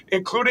judges,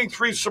 including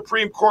 3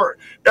 Supreme Court.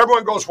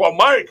 Everyone goes, well,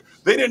 Mike,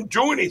 they didn't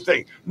do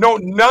anything. No,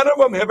 none of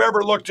them have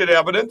ever looked at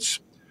evidence.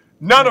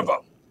 None of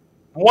them.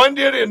 One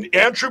did in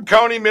Antrim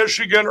County,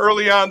 Michigan,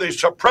 early on. They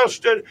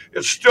suppressed it.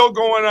 It's still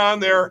going on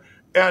there.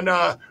 And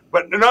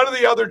but none of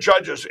the other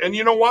judges. And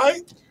you know why?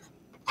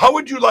 How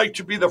would you like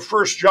to be the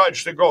first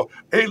judge to go,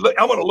 hey,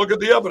 I'm going to look at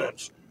the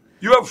evidence?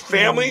 You have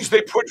families,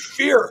 they put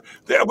fear.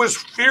 That was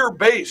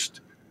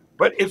fear-based.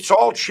 But it's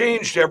all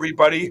changed,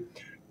 everybody.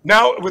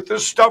 Now, with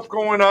this stuff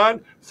going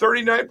on,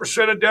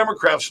 39% of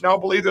Democrats now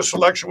believe this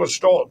election was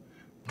stolen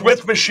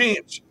with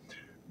machines.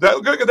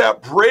 Look at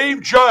that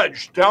brave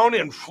judge down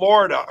in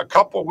Florida a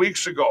couple of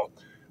weeks ago.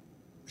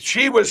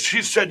 She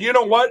said, you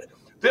know what?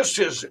 This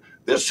is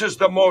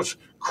the most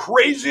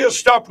craziest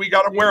stuff. We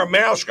got to wear a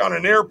mask on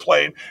an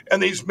airplane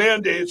and these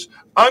mandates.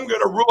 I'm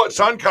going to rule it's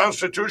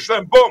unconstitutional.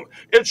 And boom,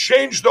 it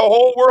changed the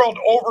whole world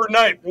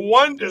overnight.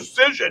 One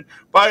decision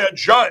by a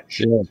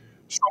judge. Yeah.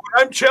 So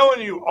I'm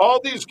telling you, all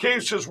these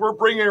cases we're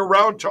bringing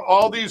around to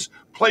all these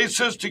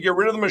places to get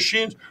rid of the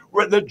machines,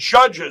 where the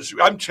judges,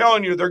 I'm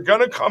telling you, they're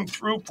going to come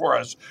through for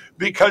us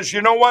because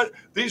you know what?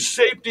 These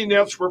safety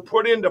nets were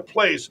put into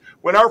place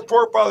when our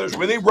forefathers,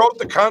 when they wrote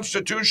the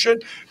Constitution,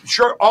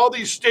 sure, all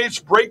these states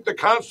break the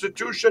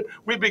Constitution.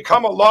 We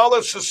become a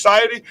lawless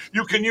society.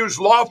 You can use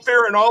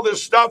lawfare and all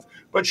this stuff,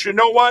 but you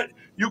know what?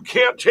 You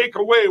can't take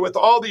away with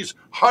all these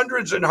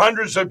hundreds and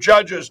hundreds of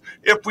judges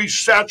if we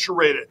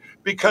saturate it.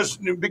 Because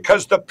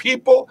the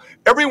people,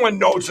 everyone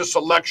knows this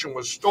election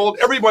was stolen.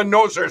 Everyone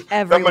knows there's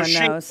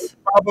the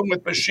problem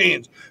with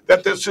machines.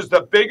 That this is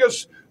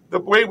the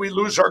way we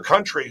lose our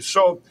country.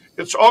 So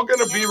it's all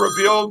going to be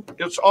revealed.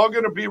 It's all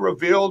going to be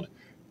revealed,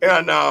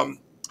 and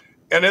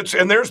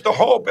there's the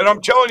hope. And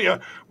I'm telling you,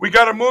 we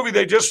got a movie.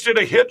 They just did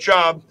a hit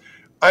job.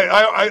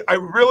 I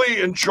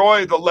really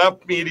enjoy the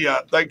left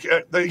media. Like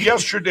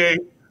yesterday,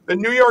 the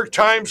New York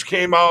Times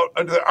came out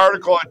under the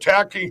article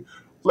attacking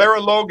Lara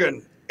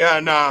Logan,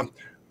 and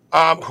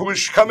who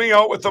is coming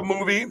out with a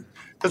movie.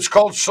 It's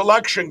called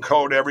Selection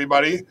Code,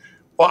 everybody.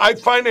 Well, I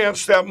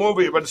financed that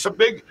movie, but it's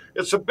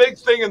a big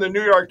thing in the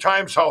New York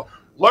Times how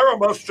Lara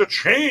must have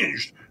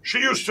changed. She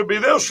used to be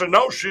this, and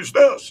now she's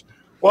this.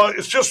 Well,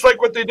 it's just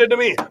like what they did to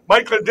me.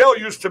 Mike Lindell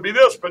used to be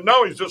this, but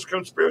now he's this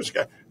conspiracy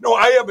guy. No,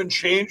 I haven't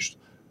changed.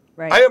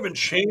 Right. I haven't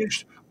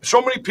changed.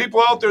 So many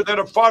people out there that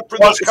have fought for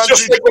this country.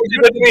 Just like what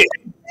you did to me.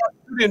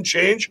 You didn't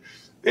change.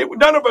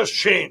 None of us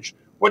changed.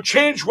 What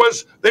changed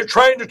was they're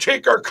trying to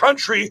take our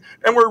country,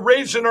 and we're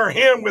raising our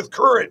hand with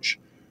courage.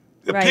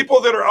 The people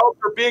that are out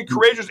there being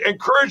courageous, and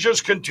courage is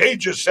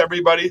contagious,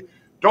 everybody.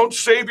 Don't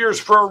save yours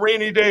for a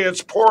rainy day.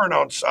 It's pouring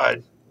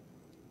outside.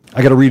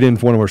 I got to read in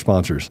for one of our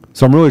sponsors.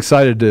 So I'm really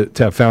excited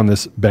to have found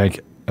this bank,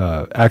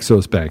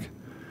 Axos Bank.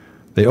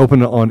 They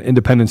opened on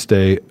Independence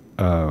Day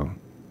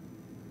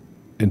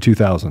in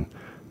 2000.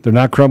 They're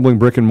not crumbling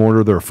brick and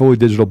mortar. They're a fully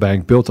digital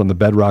bank built on the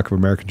bedrock of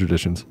American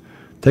traditions.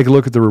 Take a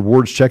look at the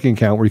rewards checking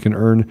account where you can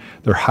earn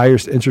their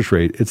highest interest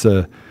rate. It's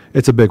a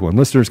big one.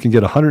 Listeners can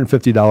get a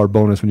 $150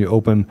 bonus when you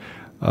open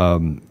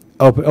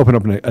up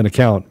an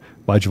account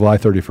by July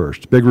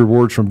 31st. Big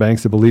rewards from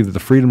banks that believe that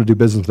the freedom to do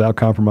business without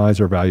compromise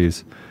our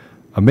values.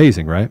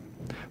 Amazing, right?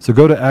 So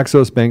go to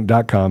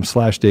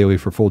axosbank.com/daily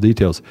for full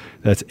details.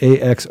 That's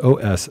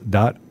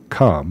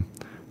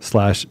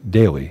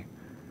axos.com/daily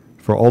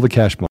for all the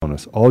cash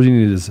bonus. All you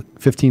need is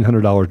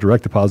 $1,500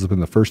 direct deposit within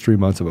the first 3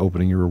 months of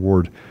opening your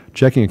reward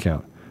checking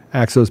account.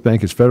 Axos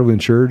Bank is federally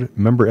insured,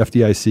 member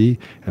FDIC,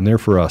 and they're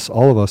for us,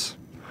 all of us.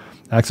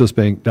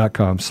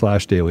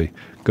 axosbank.com/daily.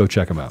 Go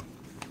check them out.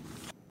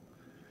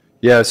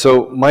 Yeah,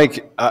 so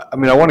Mike, I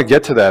want to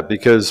get to that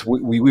because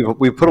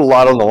we put a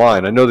lot on the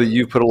line. I know that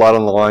you've put a lot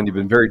on the line. You've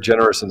been very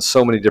generous in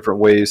so many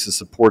different ways to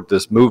support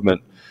this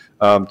movement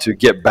to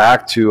get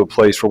back to a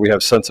place where we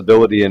have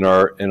sensibility in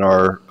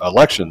our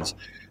elections.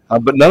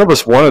 But none of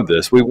us wanted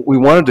this. We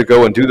wanted to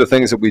go and do the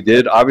things that we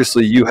did.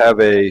 Obviously, you have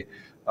a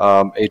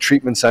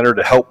treatment center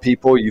to help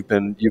people. You've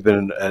been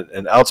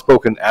an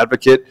outspoken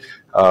advocate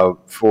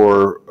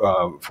for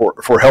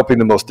helping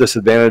the most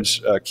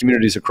disadvantaged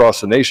communities across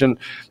the nation.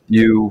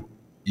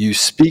 You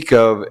speak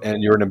of,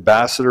 and you're an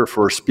ambassador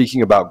for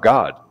speaking about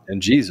God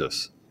and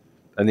Jesus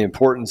and the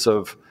importance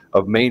of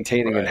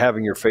maintaining and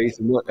having your faith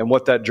and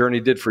what that journey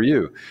did for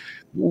you.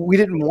 We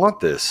didn't want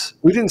this.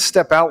 We didn't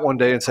step out one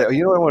day and say, oh,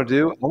 you know what I want to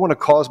do? I want to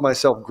cause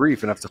myself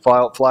grief and have to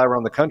fly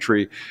around the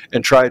country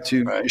and try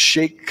to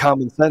shake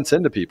common sense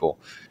into people.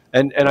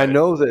 And I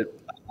know that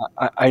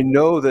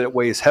it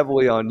weighs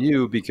heavily on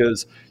you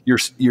because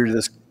you're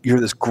this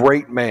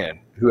great man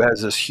who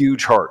has this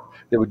huge heart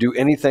that would do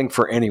anything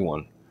for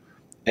anyone.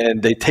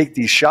 And they take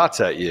these shots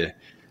at you.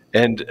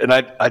 And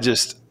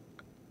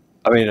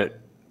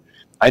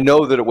I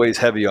know that it weighs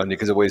heavy on you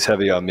because it weighs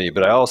heavy on me,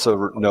 but I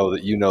also know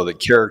that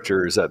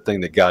character is that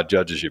thing that God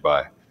judges you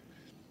by.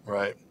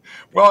 Right.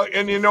 Well,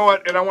 and you know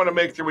what? And I want to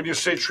make when you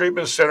say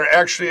treatment center,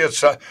 actually,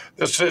 it's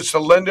the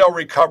Lindell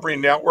Recovery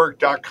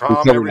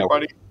Network.com.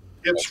 Everybody,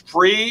 it's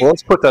free. Well,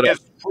 let's put that up.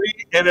 It's free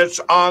and it's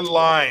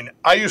online.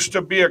 I used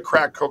to be a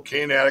crack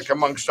cocaine addict,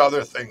 amongst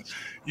other things.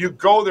 You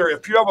go there.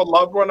 If you have a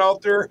loved one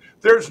out there,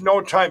 there's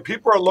no time.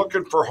 People are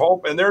looking for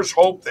hope, and there's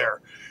hope there.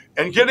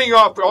 And getting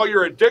off all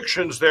your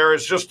addictions there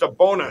is just a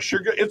bonus.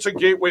 It's a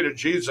gateway to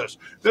Jesus.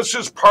 This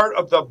is part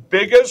of the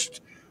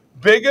biggest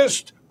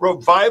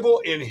revival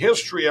in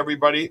history,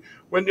 everybody.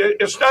 When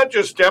it's not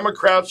just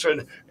Democrats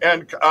and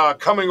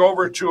coming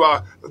over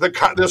to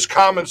this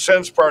common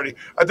sense party.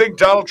 I think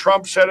Donald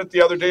Trump said it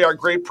the other day, our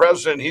great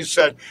president. He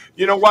said,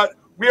 you know what?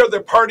 We are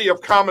the party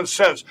of common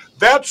sense.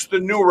 That's the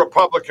new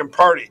Republican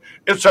Party.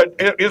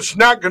 It's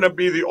not going to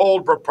be the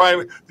old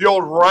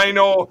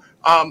rhino.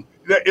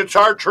 It's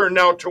our turn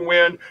now to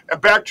win.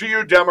 And back to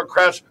you,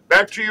 Democrats.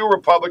 Back to you,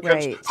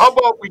 Republicans. Right. How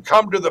about we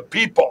come to the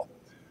people?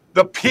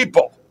 The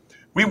people.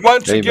 We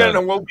once again,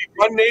 and we'll be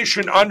one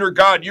nation under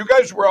God. You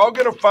guys, we're all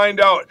going to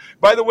find out.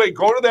 By the way,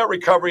 go to that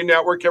Recovery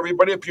Network,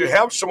 everybody. If you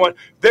have someone,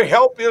 their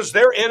help is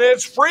there, and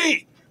it's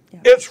free.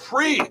 Yeah. It's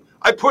free.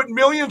 I put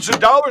millions of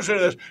dollars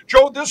into this.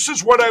 Joe, this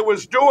is what I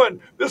was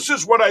doing. This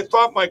is what I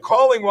thought my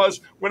calling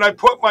was when I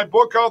put my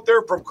book out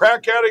there, From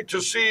Crack Addict to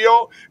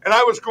CEO, and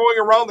I was going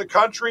around the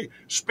country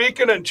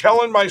speaking and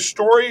telling my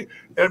story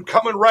and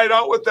coming right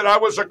out with that I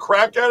was a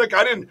crack addict.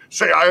 I didn't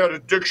say I had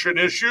addiction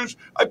issues.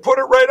 I put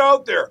it right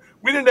out there.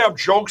 We didn't have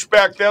jokes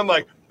back then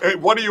like, hey,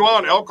 what are you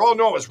on, alcohol?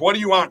 No, it was, what are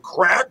you on,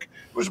 crack?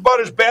 It was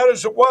about as bad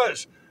as it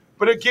was.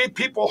 But it gave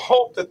people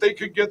hope that they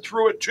could get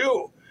through it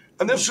too.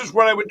 And this is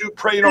what I would do,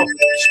 pray,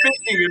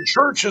 speaking in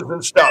churches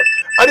and stuff.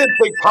 I didn't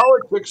think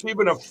politics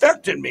even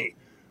affected me.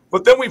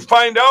 But then we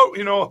find out,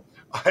 you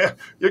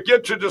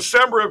get to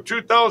December of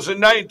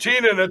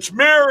 2019 and it's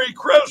Merry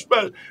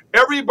Christmas.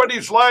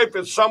 Everybody's life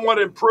is somewhat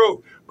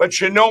improved.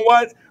 But you know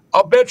what?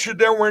 I'll bet you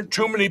there weren't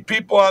too many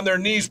people on their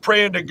knees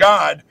praying to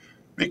God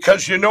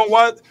because you know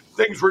what?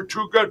 Things were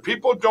too good.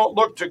 People don't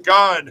look to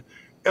God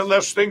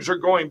unless things are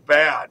going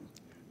bad.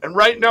 And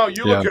right now,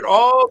 you look at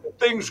all the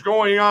things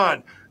going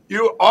on.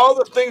 All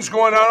the things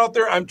going on out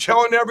there, I'm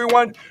telling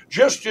everyone,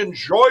 just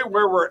enjoy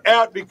where we're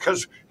at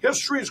because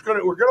history is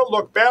we're going to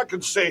look back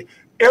and say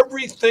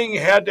everything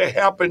had to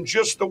happen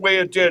just the way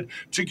it did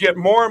to get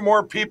more and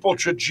more people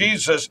to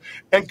Jesus.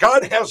 And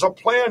God has a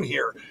plan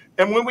here.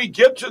 And when we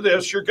get to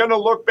this, you're going to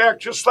look back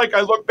just like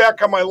I look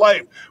back on my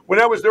life.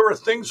 There were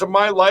things in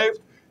my life,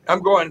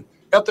 I'm going,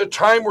 at the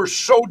time were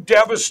so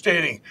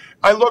devastating.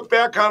 I look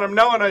back on them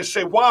now and I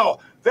say, wow,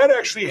 that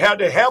actually had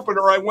to happen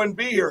or I wouldn't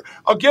be here.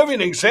 I'll give you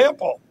an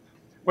example.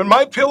 When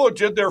My Pillow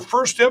did their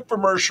first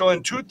infomercial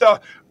in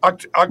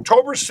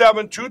October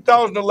 7,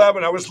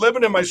 2011, I was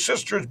living in my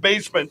sister's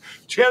basement,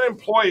 10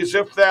 employees,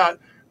 if that.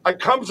 I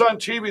comes on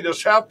TV,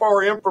 this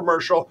half-hour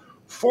infomercial.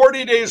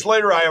 40 days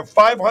later, I have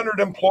 500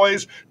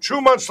 employees.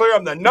 2 months later,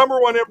 I'm the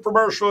 #1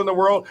 infomercial in the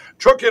world.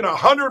 Took in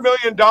 $100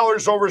 million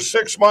over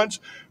 6 months.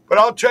 But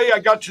I'll tell you, I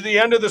got to the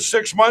end of the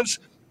 6 months.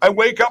 I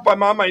wake up,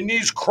 I'm on my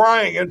knees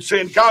crying and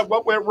saying, God,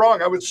 what went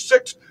wrong? I was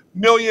 $6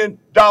 million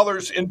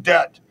in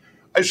debt.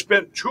 I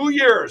spent 2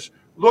 years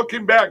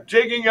looking back,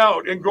 digging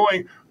out and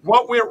going,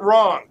 what went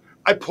wrong?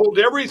 I pulled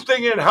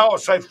everything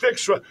in-house. I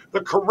fixed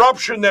the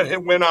corruption that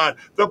had went on,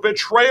 the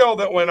betrayal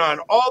that went on,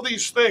 all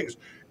these things.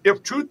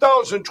 If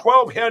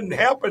 2012 hadn't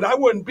happened, I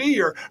wouldn't be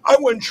here. I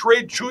wouldn't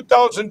trade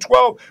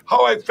 2012,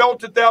 how I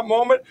felt at that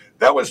moment.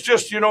 That was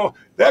just,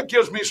 that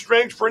gives me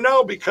strength for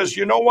now because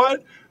you know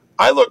what?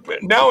 I look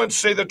now and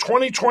say the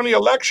 2020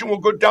 election will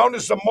go down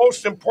as the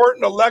most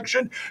important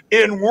election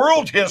in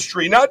world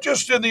history, not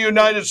just in the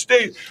United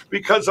States,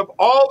 because of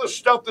all the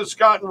stuff that's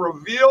gotten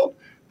revealed,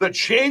 the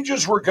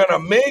changes we're going to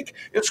make.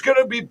 It's going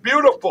to be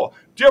beautiful.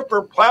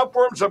 Different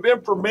platforms of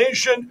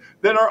information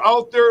that are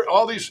out there,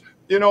 all these,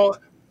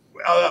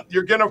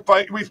 you're going to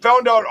find. We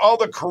found out all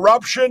the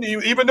corruption,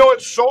 even though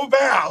it's so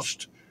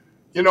vast,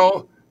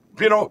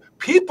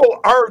 people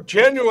are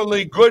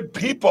genuinely good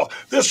people.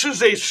 This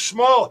is a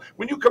small,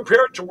 when you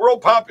compare it to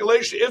world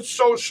population, it's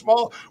so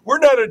small. We're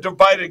not a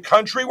divided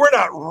country. We're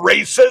not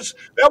racist.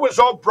 That was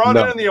all brought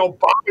in the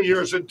Obama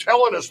years and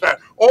telling us that,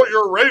 oh,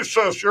 you're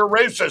racist, you're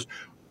racist.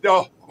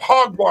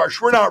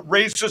 Hogwash. We're not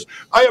racist.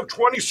 I have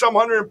 20-some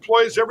hundred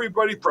employees,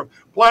 everybody from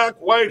black,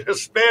 white,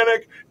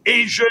 Hispanic,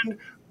 Asian,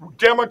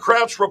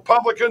 Democrats,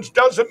 Republicans,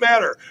 doesn't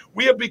matter.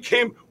 We're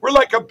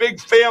like a big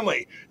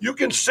family. You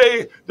can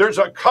say there's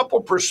a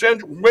couple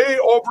percent way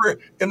over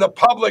in the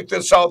public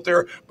that's out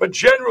there, but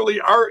generally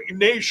our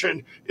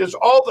nation is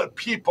all the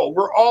people.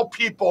 We're all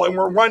people and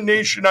we're one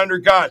nation under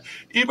God.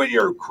 Even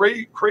your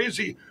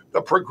crazy,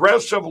 the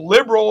progressive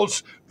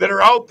liberals that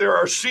are out there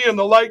are seeing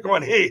the light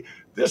going, hey,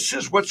 this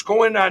is what's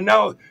going on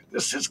now.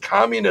 This is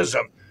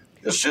communism.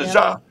 This is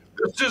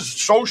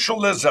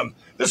socialism.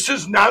 This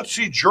is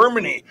Nazi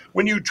Germany.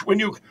 When you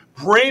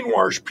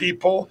brainwash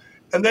people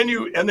and then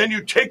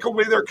you take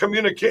away their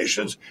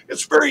communications,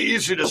 it's very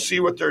easy to see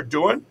what they're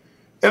doing.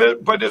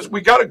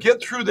 We got to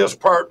get through this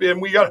part,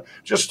 and we got to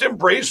just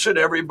embrace it,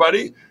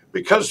 everybody,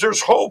 because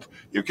there's hope.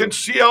 You can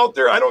see out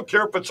there. I don't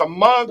care if it's a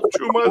month,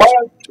 2 months,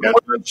 10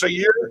 months, a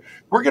year.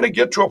 We're going to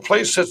get to a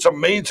place that's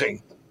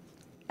amazing.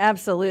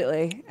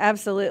 Absolutely.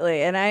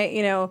 Absolutely. And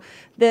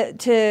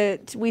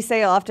we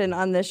say often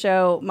on the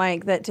show,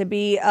 Mike, that to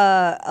be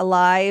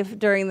alive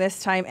during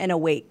this time and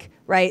awake,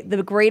 right?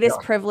 The greatest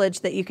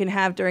privilege that you can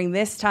have during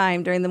this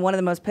time, during one of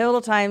the most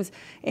pivotal times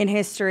in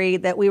history,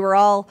 that we were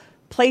all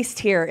placed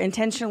here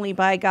intentionally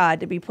by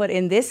God to be put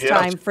in this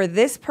time for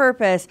this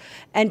purpose,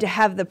 and to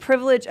have the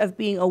privilege of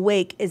being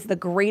awake is the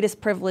greatest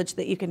privilege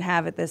that you can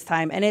have at this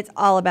time. And it's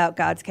all about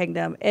God's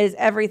kingdom. It is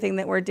everything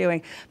that we're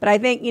doing. But I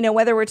think,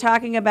 whether we're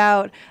talking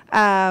about,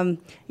 the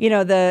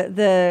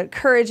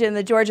courage in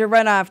the Georgia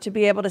runoff to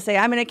be able to say,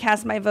 I'm going to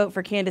cast my vote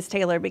for Candace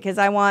Taylor because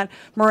I want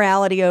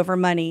morality over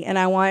money, and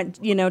I want,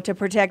 to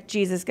protect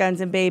Jesus,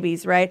 guns, and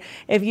babies, right?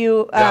 If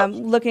you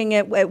looking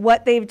at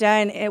what they've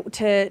done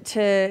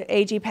to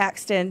A.G.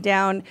 Paxton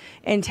down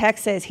in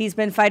Texas, he's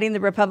been fighting the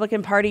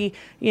Republican Party,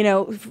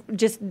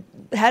 just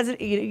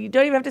hasn't, you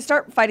don't even have to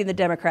start fighting the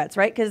Democrats,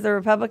 right? Because the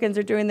Republicans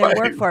are doing their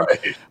work for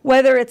him.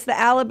 Whether it's the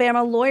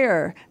Alabama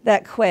lawyer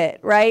that quit,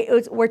 right?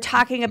 We're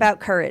talking about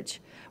courage.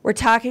 We're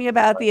talking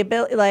about the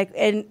ability,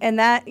 and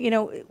that,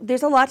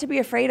 there's a lot to be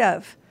afraid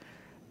of.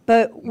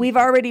 But we've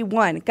already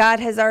won.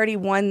 God has already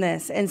won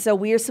this. And so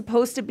we are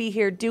supposed to be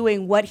here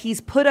doing what he's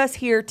put us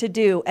here to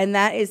do, and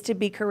that is to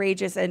be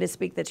courageous and to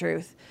speak the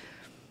truth.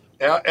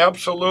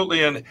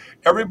 Absolutely. And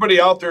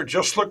everybody out there,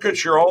 just look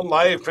at your own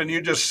life and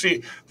you just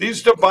see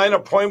these divine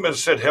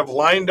appointments that have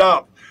lined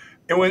up.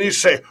 And when you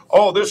say,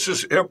 oh,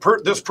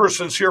 this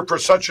person's here for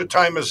such a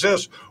time as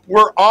this,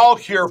 we're all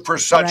here for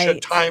such a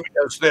time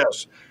as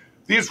this.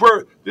 This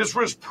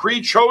was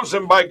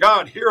pre-chosen by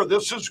God. Here,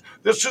 this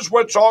is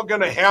what's all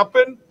going to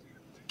happen.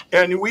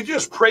 And we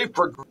just pray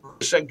for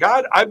grace. And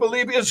God, I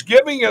believe, is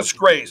giving us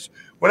grace.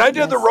 When I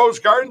did the Rose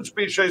Garden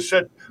speech, I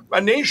said,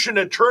 a nation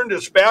had turned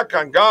its back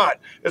on God.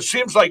 It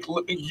seems like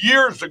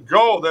years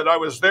ago that I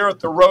was there at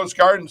the Rose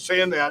Garden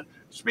saying that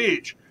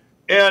speech.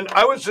 And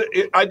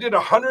I did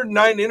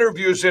 109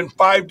 interviews in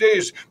 5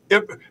 days.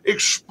 It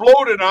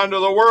exploded onto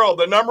the world,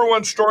 the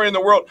 #1 story in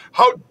the world.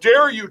 How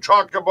dare you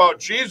talk about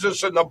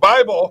Jesus in the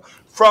Bible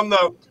from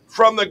the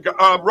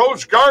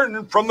Rose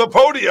Garden, from the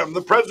podium,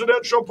 the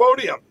presidential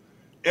podium.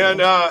 And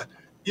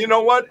you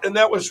know what? And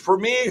that was, for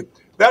me,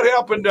 that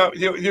happened.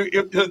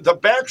 The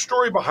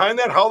backstory behind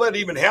that, how that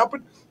even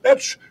happened,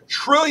 that's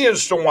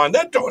trillions to one.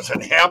 That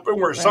doesn't happen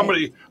where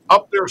somebody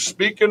up there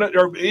speaking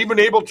or even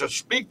able to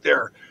speak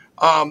there.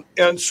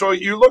 And so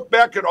you look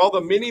back at all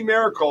the many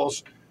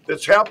miracles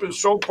that's happened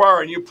so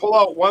far, and you pull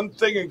out one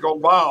thing and go,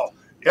 wow,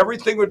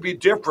 everything would be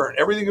different.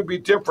 Everything would be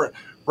different.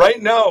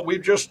 Right now, we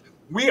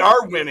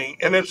are winning,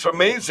 and it's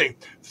amazing.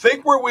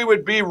 Think where we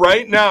would be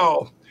right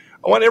now.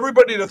 I want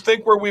everybody to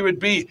think where we would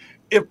be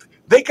if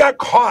they got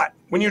caught.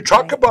 When you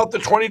talk about the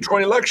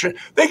 2020 election,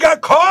 they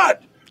got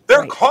caught.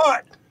 They're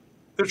caught.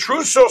 The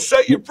truth shall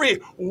set you free.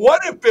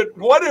 What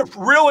if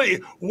really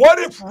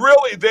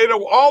they'd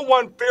have all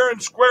won fair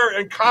and square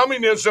and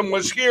communism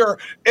was here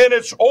and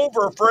it's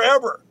over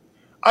forever?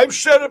 I've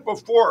said it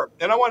before,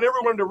 and I want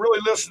everyone to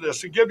really listen to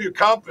this and give you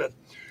confidence.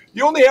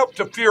 You only have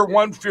to fear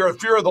one fear, a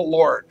fear of the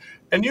Lord.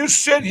 And you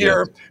sit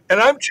here,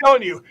 and I'm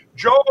telling you,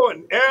 Joe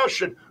and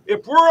Ash, and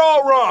if we're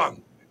all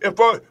wrong, if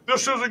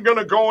this isn't going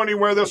to go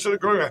anywhere, this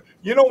isn't going to,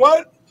 you know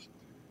what?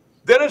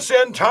 Then it's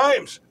end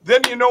times.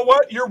 Then you know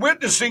what? You're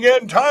witnessing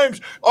end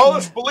times. All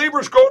us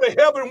believers go to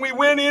heaven. We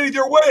win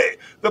either way.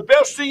 The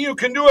best thing you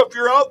can do if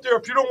you're out there,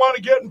 if you don't want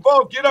to get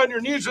involved, get on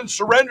your knees and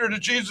surrender to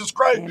Jesus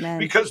Christ. Amen.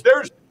 Because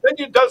then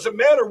it doesn't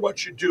matter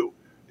what you do.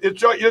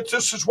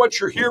 This is what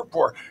you're here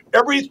for.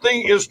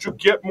 Everything is to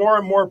get more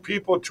and more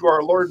people to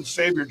our Lord and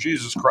Savior,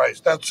 Jesus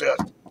Christ. That's it.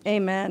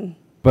 Amen.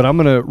 But I'm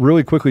going to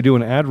really quickly do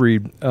an ad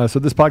read. So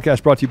this podcast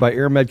is brought to you by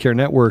Air Medcare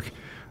Network.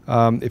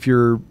 If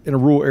you're in a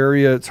rural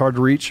area, it's hard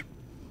to reach.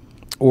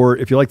 Or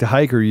if you like to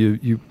hike, or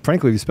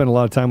frankly, you spend a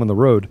lot of time on the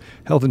road,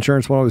 health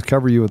insurance won't always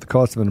cover you at the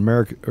cost of an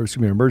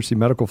emergency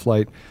medical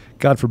flight.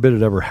 God forbid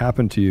it ever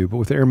happened to you. But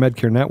with Air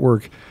Medcare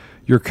Network,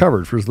 you're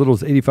covered. For as little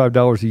as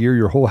 $85 a year,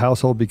 your whole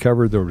household will be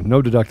covered. There are no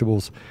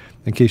deductibles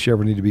in case you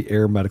ever need to be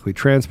air medically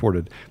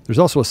transported. There's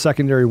also a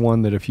secondary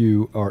one that if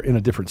you are in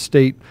a different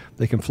state,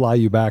 they can fly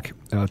you back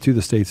to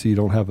the state so you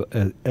don't have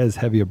as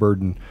heavy a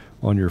burden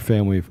on your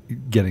family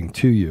getting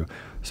to you.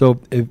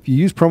 So if you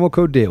use promo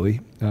code DAILY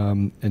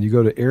and you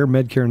go to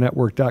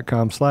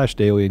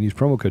airmedcarenetwork.com/daily and use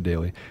promo code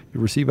DAILY,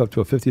 you'll receive up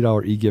to a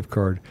 $50 e-gift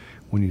card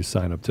when you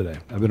sign up today.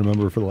 I've been a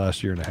member for the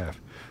last year and a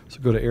half. So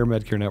go to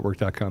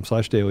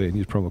airmedcarenetwork.com/daily and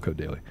use promo code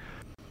DAILY.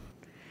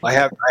 I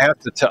have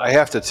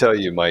to tell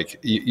you,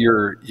 Mike,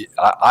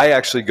 I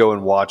actually go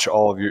and watch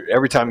all of your,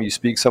 every time you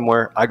speak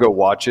somewhere, I go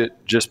watch it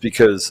just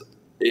because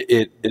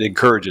it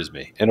encourages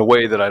me in a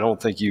way that I don't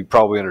think you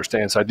probably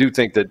understand. So I do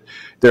think that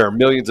there are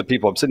millions of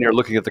people. I'm sitting here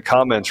looking at the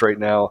comments right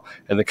now,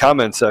 and the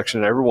comment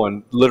section,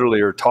 everyone literally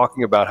are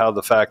talking about how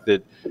the fact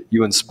that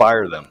you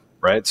inspire them,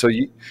 right? So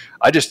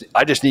I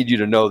just need you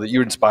to know that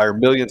you inspire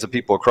millions of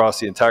people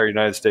across the entire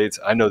United States.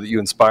 I know that you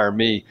inspire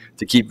me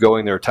to keep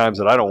going. There are times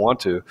that I don't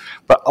want to,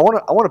 but I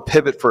want to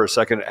pivot for a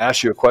second and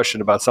ask you a question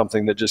about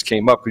something that just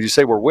came up, because you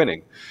say we're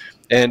winning.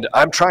 And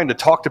I'm trying to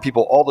talk to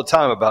people all the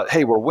time about,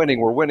 hey, we're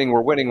winning.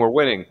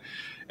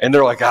 And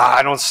they're like,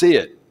 I don't see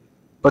it.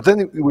 But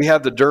then we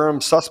have the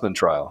Durham Sussman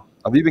trial.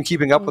 Have you been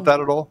keeping up with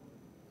that at all?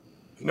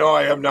 No,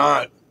 I have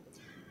not.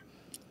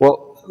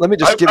 Well, let me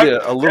just give you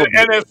a little bit.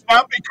 And it's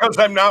not because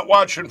I'm not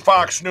watching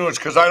Fox News,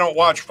 because I don't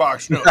watch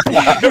Fox News.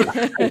 when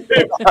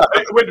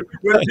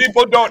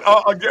people don't,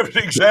 I'll give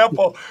an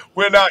example.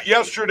 When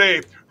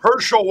yesterday,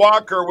 Herschel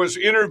Walker was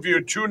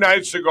interviewed 2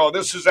 nights ago.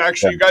 This is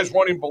actually, you guys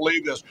won't even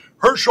believe this.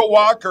 Herschel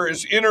Walker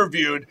is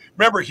interviewed.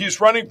 Remember,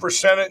 he's running for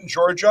Senate in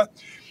Georgia.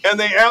 And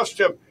they asked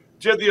him,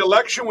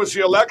 was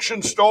the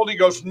election stolen? He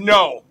goes,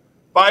 no,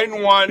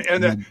 Biden won.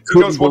 And then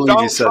he goes, well,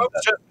 Donald Trump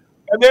said,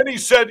 and then the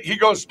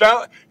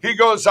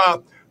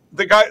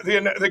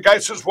guy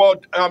says, well,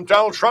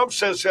 Donald Trump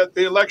says that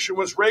the election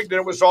was rigged and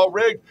it was all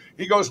rigged.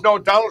 He goes, no,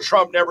 Donald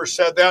Trump never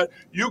said that.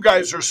 You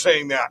guys are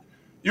saying that.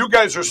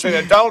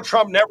 Donald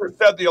Trump never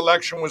said the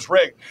election was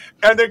rigged.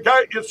 And the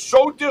guy, it's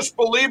so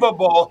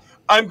disbelievable.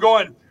 I'm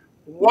going,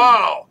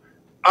 wow.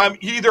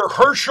 Either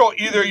Herschel,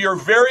 you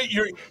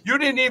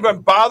didn't even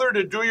bother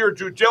to do your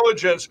due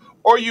diligence,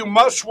 or you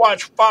must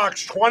watch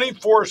Fox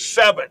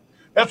 24/7.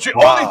 That's the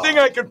only thing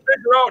I can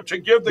figure out to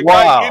give the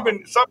guy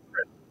even something.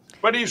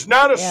 But he's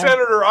not a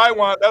senator I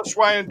want. That's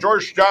why I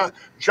endorsed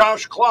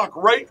Josh Clark,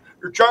 right?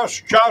 Or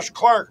Josh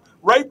Clark.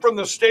 Right from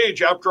the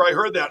stage after I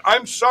heard that.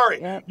 I'm sorry.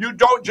 Yep. You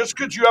don't, just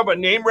because you have a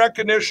name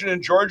recognition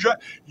in Georgia,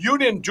 you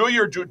didn't do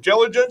your due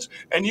diligence,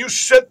 and you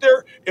sit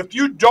there. If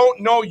you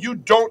don't know, you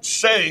don't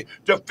say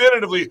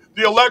definitively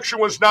the election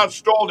was not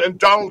stolen, and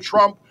Donald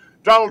Trump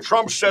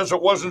says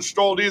it wasn't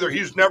stolen either.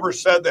 He's never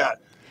said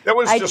that. That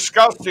was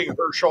disgusting,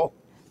 Herschel.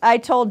 I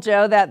told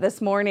Joe that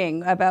this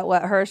morning about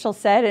what Herschel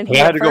said, and he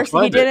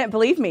didn't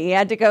believe me. He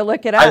had to go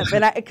look it up,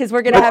 because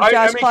we're going to have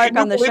Josh Clark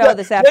on the show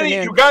this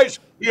afternoon. You guys,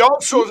 he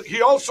also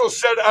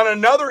said on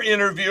another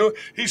interview,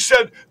 he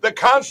said the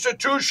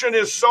Constitution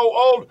is so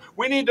old,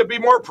 we need to be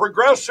more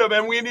progressive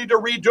and we need to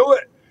redo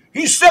it.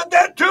 He said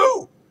that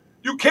too.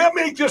 You can't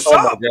make this up.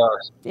 Oh my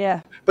gosh!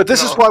 Yeah, but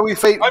this is why we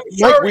fight.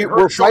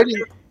 We're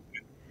fighting.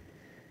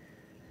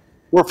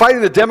 We're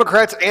fighting the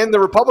Democrats and the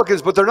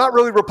Republicans, but they're not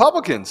really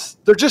Republicans.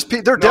 They're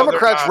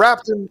Democrats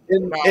wrapped in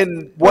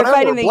whatever. We're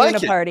fighting the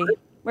uniparty.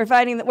 We're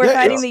fighting the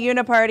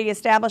uniparty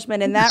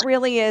establishment, and that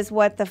really is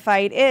what the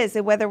fight is.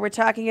 And whether we're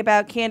talking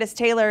about Candace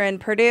Taylor in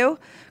Purdue,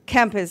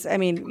 Kemp is, I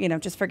mean,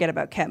 just forget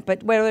about Kemp.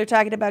 But whether we're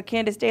talking about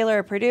Candace Taylor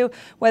or Purdue,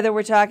 whether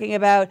we're talking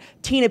about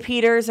Tina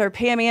Peters or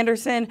Pam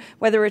Anderson,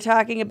 whether we're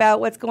talking about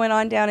what's going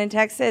on down in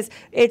Texas,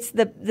 it's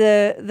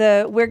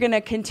we're going to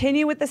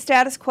continue with the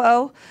status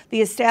quo, the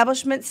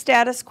establishment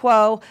status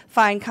quo,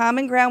 find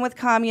common ground with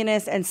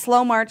communists, and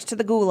slow march to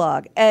the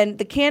gulag. And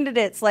the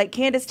candidates like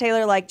Candace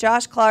Taylor, like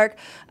Josh Clark,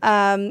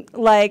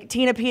 like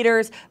Tina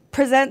Peters,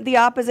 present the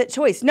opposite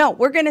choice. No,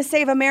 we're going to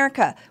save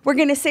America. We're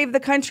going to save the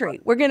country.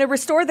 We're going to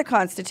restore the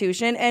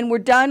Constitution, and we're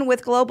done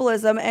with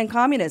globalism and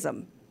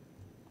communism.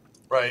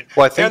 Right.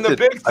 Well, I think and the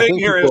big thing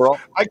here is,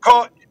 I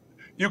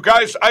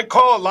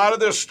call a lot of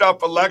this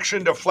stuff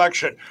election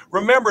deflection.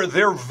 Remember,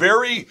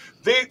 they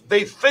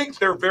think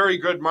they're very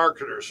good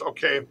marketers,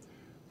 okay?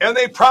 And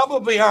they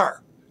probably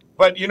are.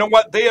 But you know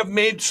what? They have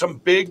made some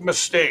big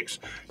mistakes.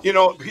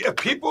 If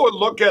people would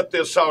look at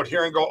this out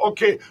here and go,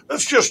 okay,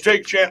 let's just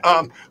take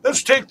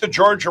the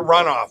Georgia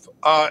runoff.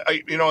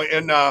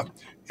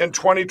 In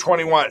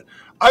 2021,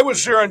 I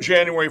was there on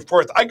January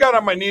 4th. I got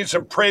on my knees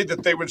and prayed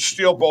that they would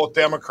steal both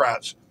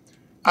Democrats.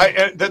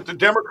 And that the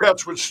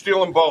Democrats would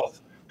steal them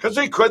both because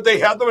they could. They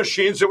had the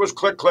machines. It was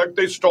click, click.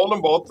 They stole them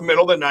both in the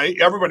middle of the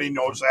night. Everybody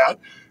knows that.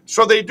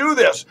 So they do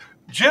this.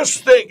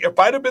 Just think, if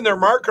I'd have been their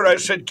marketer, I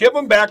said, give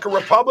them back a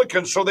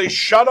Republican so they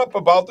shut up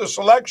about this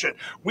election.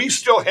 We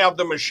still have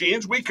the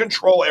machines. We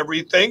control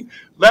everything.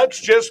 Let's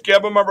just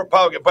give them a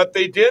Republican. But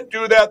they didn't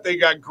do that. They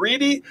got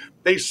greedy.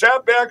 They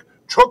sat back,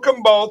 took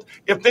them both.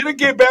 If they'd have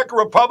gave back a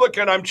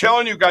Republican, I'm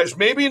telling you guys,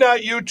 maybe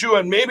not you two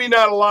and maybe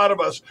not a lot of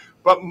us,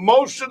 but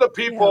most of the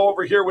people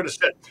over here would have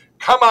said,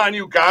 come on,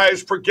 you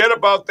guys, forget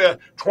about the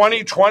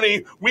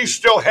 2020. We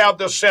still have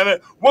the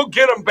Senate. We'll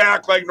get them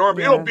back like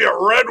normal. It'll be a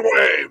red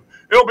wave.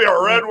 It'll be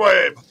a red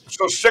wave.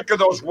 So sick of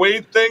those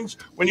wave things.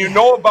 When you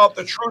know about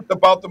the truth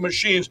about the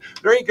machines,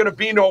 there ain't going to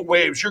be no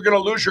waves. You're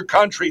going to lose your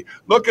country.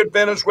 Look at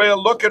Venezuela.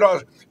 Look at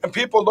us. And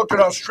people look at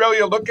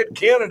Australia. Look at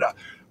Canada.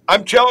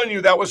 I'm telling you,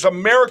 that was a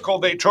miracle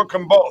they took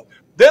them both.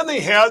 Then they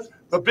had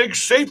the big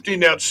safety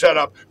net set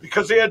up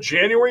because they had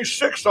January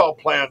 6th all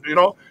planned,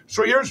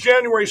 So here's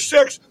January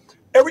 6th.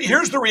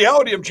 Here's the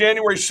reality of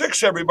January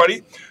 6th,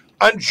 everybody.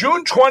 On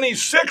June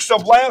 26th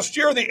of last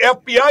year, the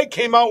FBI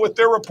came out with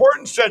their report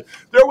and said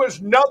there was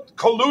no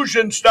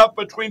collusion stuff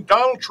between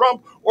Donald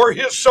Trump or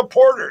his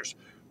supporters.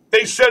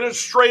 They said it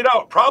straight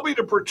out, probably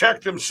to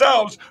protect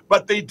themselves,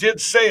 but they did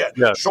say it.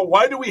 Yes. So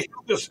why do we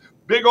have this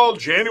big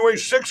old January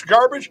 6th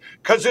garbage?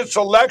 Because it's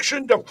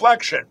election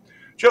deflection.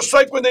 Just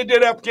like when they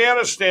did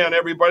Afghanistan,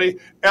 everybody.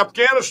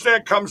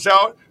 Afghanistan comes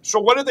out.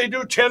 So what did they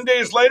do 10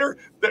 days later?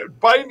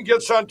 Biden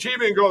gets on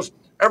TV and goes,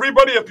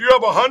 everybody, if you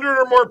have 100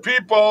 or more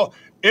people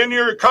in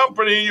your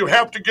company, you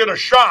have to get a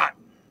shot.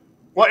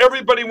 Well,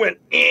 everybody went,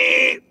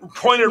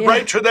 pointed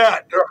right to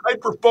that. They're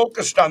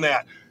hyper-focused on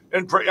that.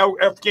 And for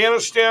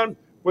Afghanistan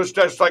was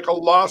just like a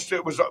lost,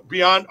 it was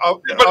beyond,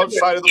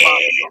 outside of the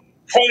box.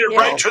 Pointed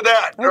right to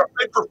that. They're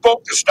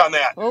hyper-focused on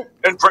that.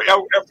 And for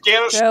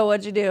Afghanistan. Joe,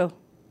 what'd you do?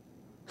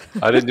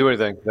 I didn't do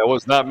anything. That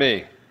was not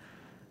me.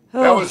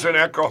 That was an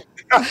echo.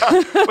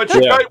 But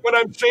you guys, what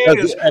I'm saying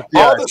is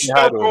all the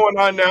stuff going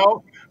on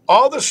now,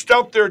 all the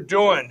stuff they're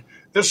doing,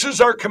 this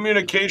is our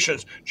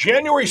communications.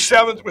 January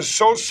 7th was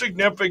so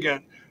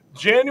significant.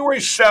 January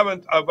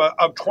 7th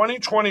of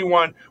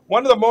 2021,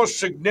 one of the most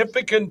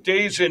significant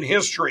days in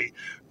history.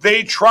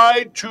 They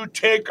tried to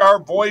take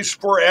our voice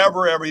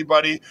forever,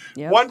 everybody.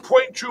 Yep.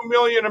 1.2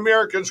 million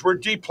Americans were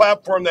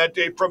deplatformed that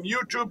day, from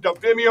YouTube to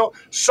Vimeo,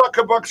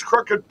 Suckerbucks,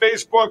 Crooked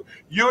Facebook,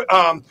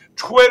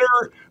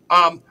 Twitter,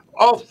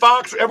 all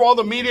Fox, all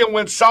the media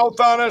went south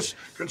on us,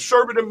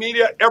 conservative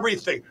media,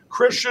 everything.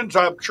 Christians,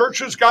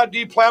 churches got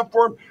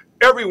deplatformed.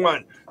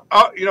 Everyone,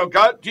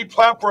 got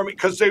deplatformed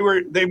because they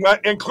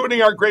went,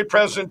 including our great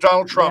president,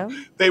 Donald Trump.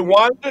 Yeah. They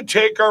wanted to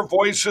take our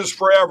voices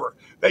forever,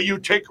 that you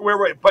take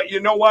away. But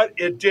you know what?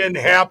 It didn't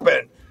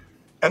happen.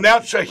 And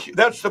that's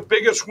the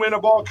biggest win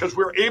of all, because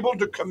we're able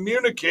to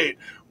communicate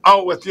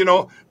out with,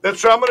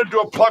 that's what I'm going to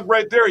do a plug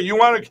right there. You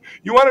want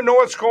to know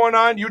what's going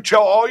on? You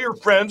tell all your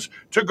friends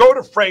to go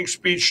to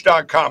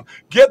frankspeech.com.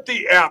 Get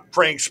the app,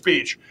 Frank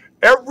Speech.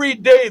 Every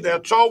day,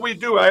 that's all we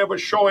do. I have a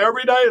show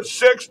every night at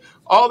 6.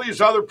 All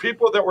these other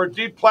people that were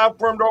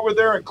deplatformed over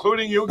there,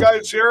 including you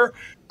guys here.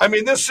 I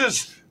mean, this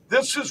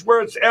is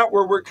where it's at,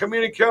 where we're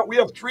communicating. We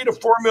have 3 to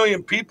 4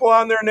 million people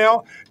on there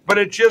now, but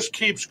it just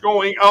keeps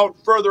going out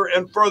further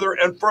and further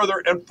and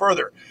further and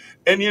further.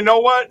 And you know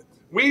what?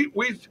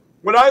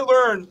 What I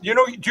learned,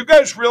 do you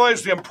guys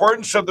realize the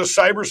importance of the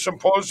Cyber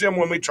Symposium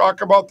when we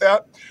talk about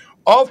that?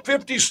 All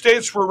 50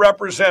 states were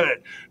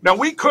represented. Now,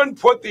 we couldn't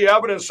put the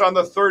evidence on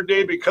the third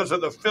day because of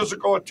the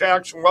physical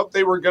attacks and what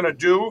they were going to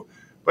do.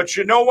 But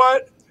you know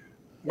what?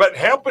 What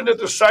happened at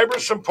the Cyber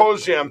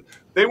Symposium,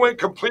 they went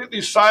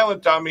completely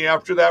silent on me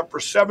after that for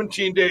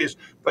 17 days.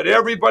 But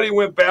everybody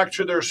went back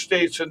to their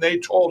states and they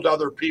told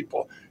other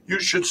people, you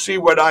should see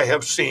what I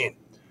have seen.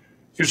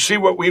 You see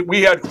what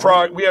we had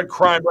crime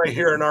right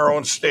here in our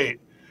own state.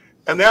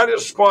 And that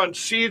has spawned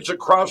seeds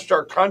across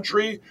our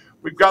country.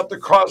 We've got the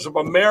cause of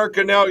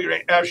America now.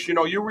 Ash,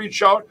 you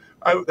reach out.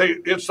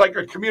 It's like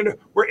a community.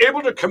 We're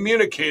able to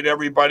communicate,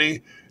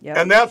 everybody, Yep.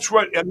 and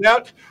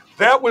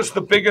that was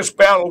the biggest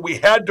battle. We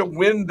had to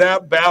win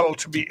that battle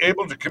to be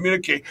able to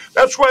communicate.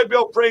 That's why I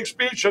built Frank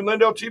Speech and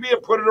Lindell TV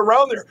and put it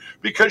around there,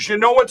 because you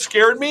know what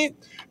scared me?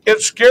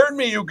 It scared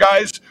me, you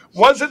guys.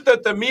 Wasn't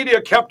that the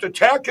media kept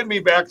attacking me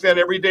back then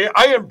every day?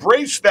 I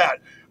embraced that.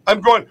 I'm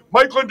going,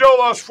 Mike Lindell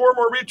lost 4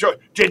 more retail.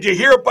 Did you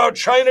hear about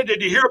China?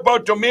 Did you hear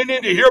about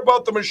Dominion? Did you hear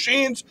about the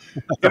machines?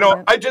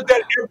 I did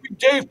that every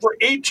day for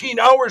 18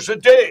 hours a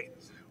day.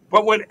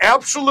 But when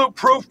Absolute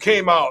Proof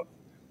came out,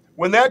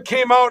 when that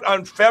came out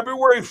on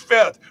February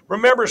 5th,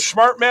 remember,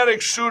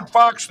 Smartmatic sued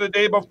Fox the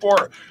day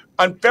before.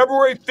 On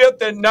February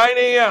 5th at 9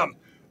 a.m.,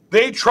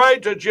 they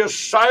tried to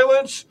just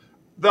silence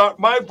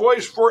my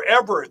voice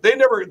forever.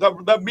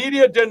 The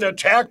media didn't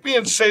attack me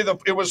and say that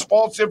it was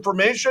false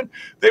information.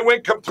 They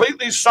went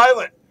completely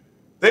silent.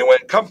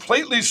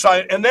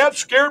 And that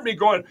scared me,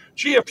 going,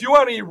 gee, if you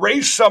want to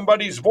erase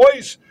somebody's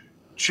voice,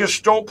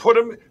 just don't put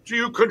him. Do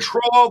you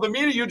control all the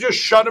media? You just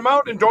shut him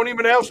out and don't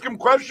even ask him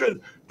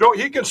questions.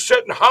 He can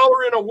sit and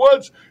holler in the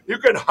woods. You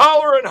can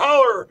holler and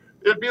holler.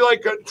 It'd be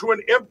like to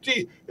an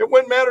empty. It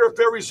wouldn't matter if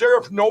everybody's there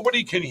if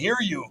nobody can hear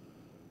you.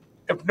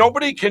 If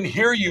nobody can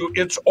hear you,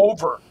 it's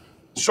over.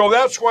 So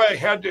that's why I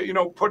had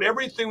to, put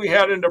everything we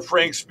had into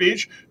Frank's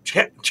Speech,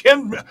 10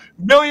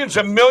 millions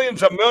and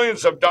millions and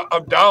millions of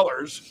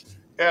dollars,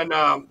 and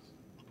that's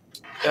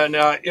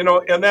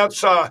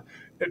so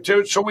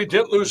we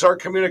didn't lose our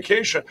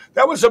communication.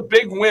 That was a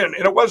big win,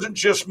 and it wasn't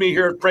just me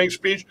here at Frank's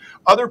Speech.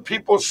 Other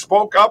people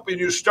spoke up, and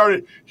you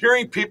started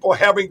hearing people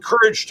having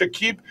courage to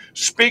keep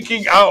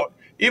speaking out,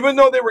 even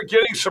though they were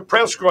getting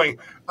suppressed. I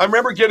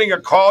remember getting a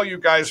call, you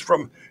guys,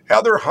 from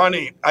Heather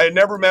Honey. I had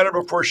never met her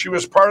before. She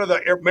was part of the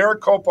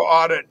Maricopa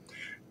audit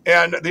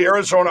and the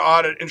Arizona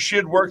audit, and she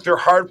had worked there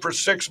hard for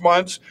 6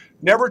 months.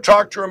 Never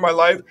talked to her in my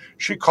life.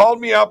 She called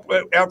me up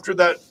after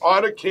that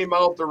audit came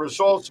out, the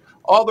results,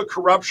 all the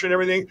corruption,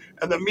 everything,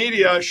 and the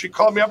media. She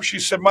called me up. She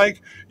said,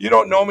 Mike, you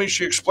don't know me.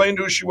 She explained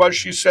who she was.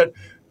 She said,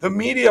 the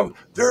media,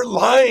 they're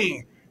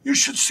lying. You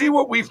should see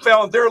what we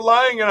found. They're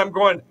lying. And I'm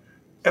going,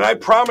 and I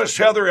promised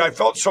Heather, I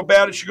felt so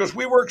bad. And she goes,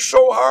 we worked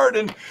so hard.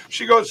 And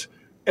she goes,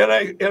 and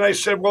I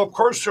said, well, of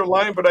course they're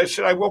lying, but I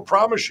said, I will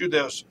promise you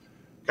this.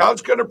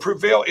 God's going to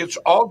prevail. It's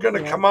all going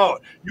to come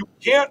out. You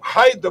can't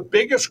hide the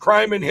biggest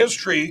crime in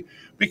history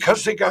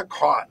because they got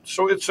caught.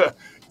 So it's our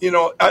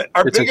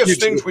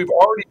biggest things we've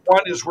already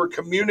done is we're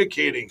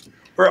communicating.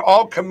 We're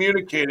all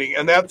communicating,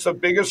 and that's the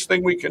biggest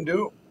thing we can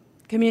do.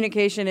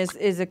 Communication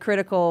is a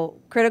critical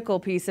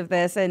piece of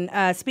this. And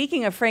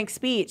speaking of Frank's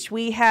Speech,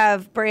 we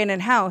have Brannon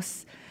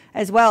Howse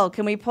as well.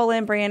 Can we pull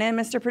in Brannon,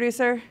 Mr.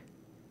 Producer?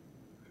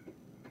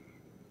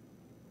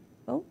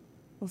 Oh,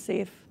 we'll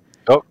see if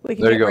we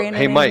can there get you go. Brannon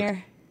Hey, in Mike.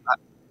 here.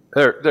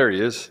 There he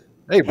is.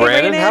 Hey,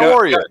 Brannon, how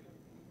are you?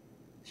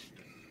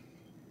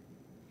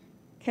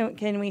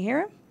 Can we hear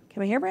him?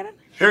 Can we hear Brannon?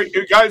 Here,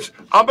 you guys,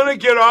 I'm going to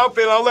get off,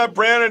 and I'll let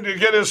Brannon to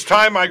get his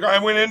time. I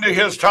went into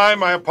his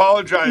time. I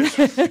apologize.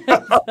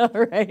 All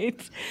right.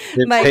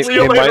 Mike, see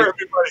you later,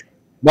 everybody.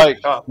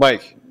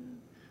 Mike,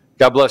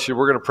 God bless you.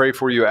 We're going to pray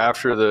for you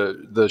after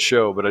the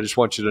show, but I just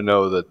want you to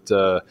know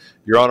that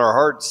you're on our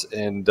hearts,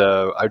 and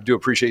I do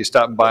appreciate you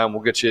stopping by, and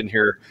we'll get you in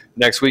here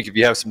next week if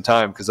you have some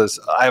time, because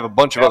I have a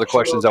bunch of other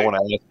questions I want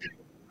to ask you.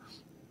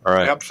 All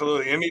right.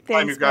 Absolutely.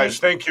 Anytime, you guys.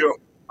 Mike. Thank you.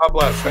 God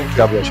bless. Thank you.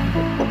 God bless you.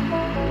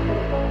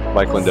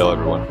 Mike Lindell,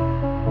 everyone.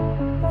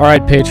 All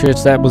right,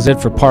 Patriots, that was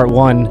it for part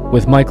 1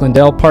 with Mike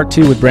Lindell. Part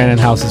 2 with Brannon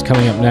Howse is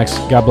coming up next.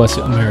 God bless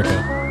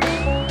America.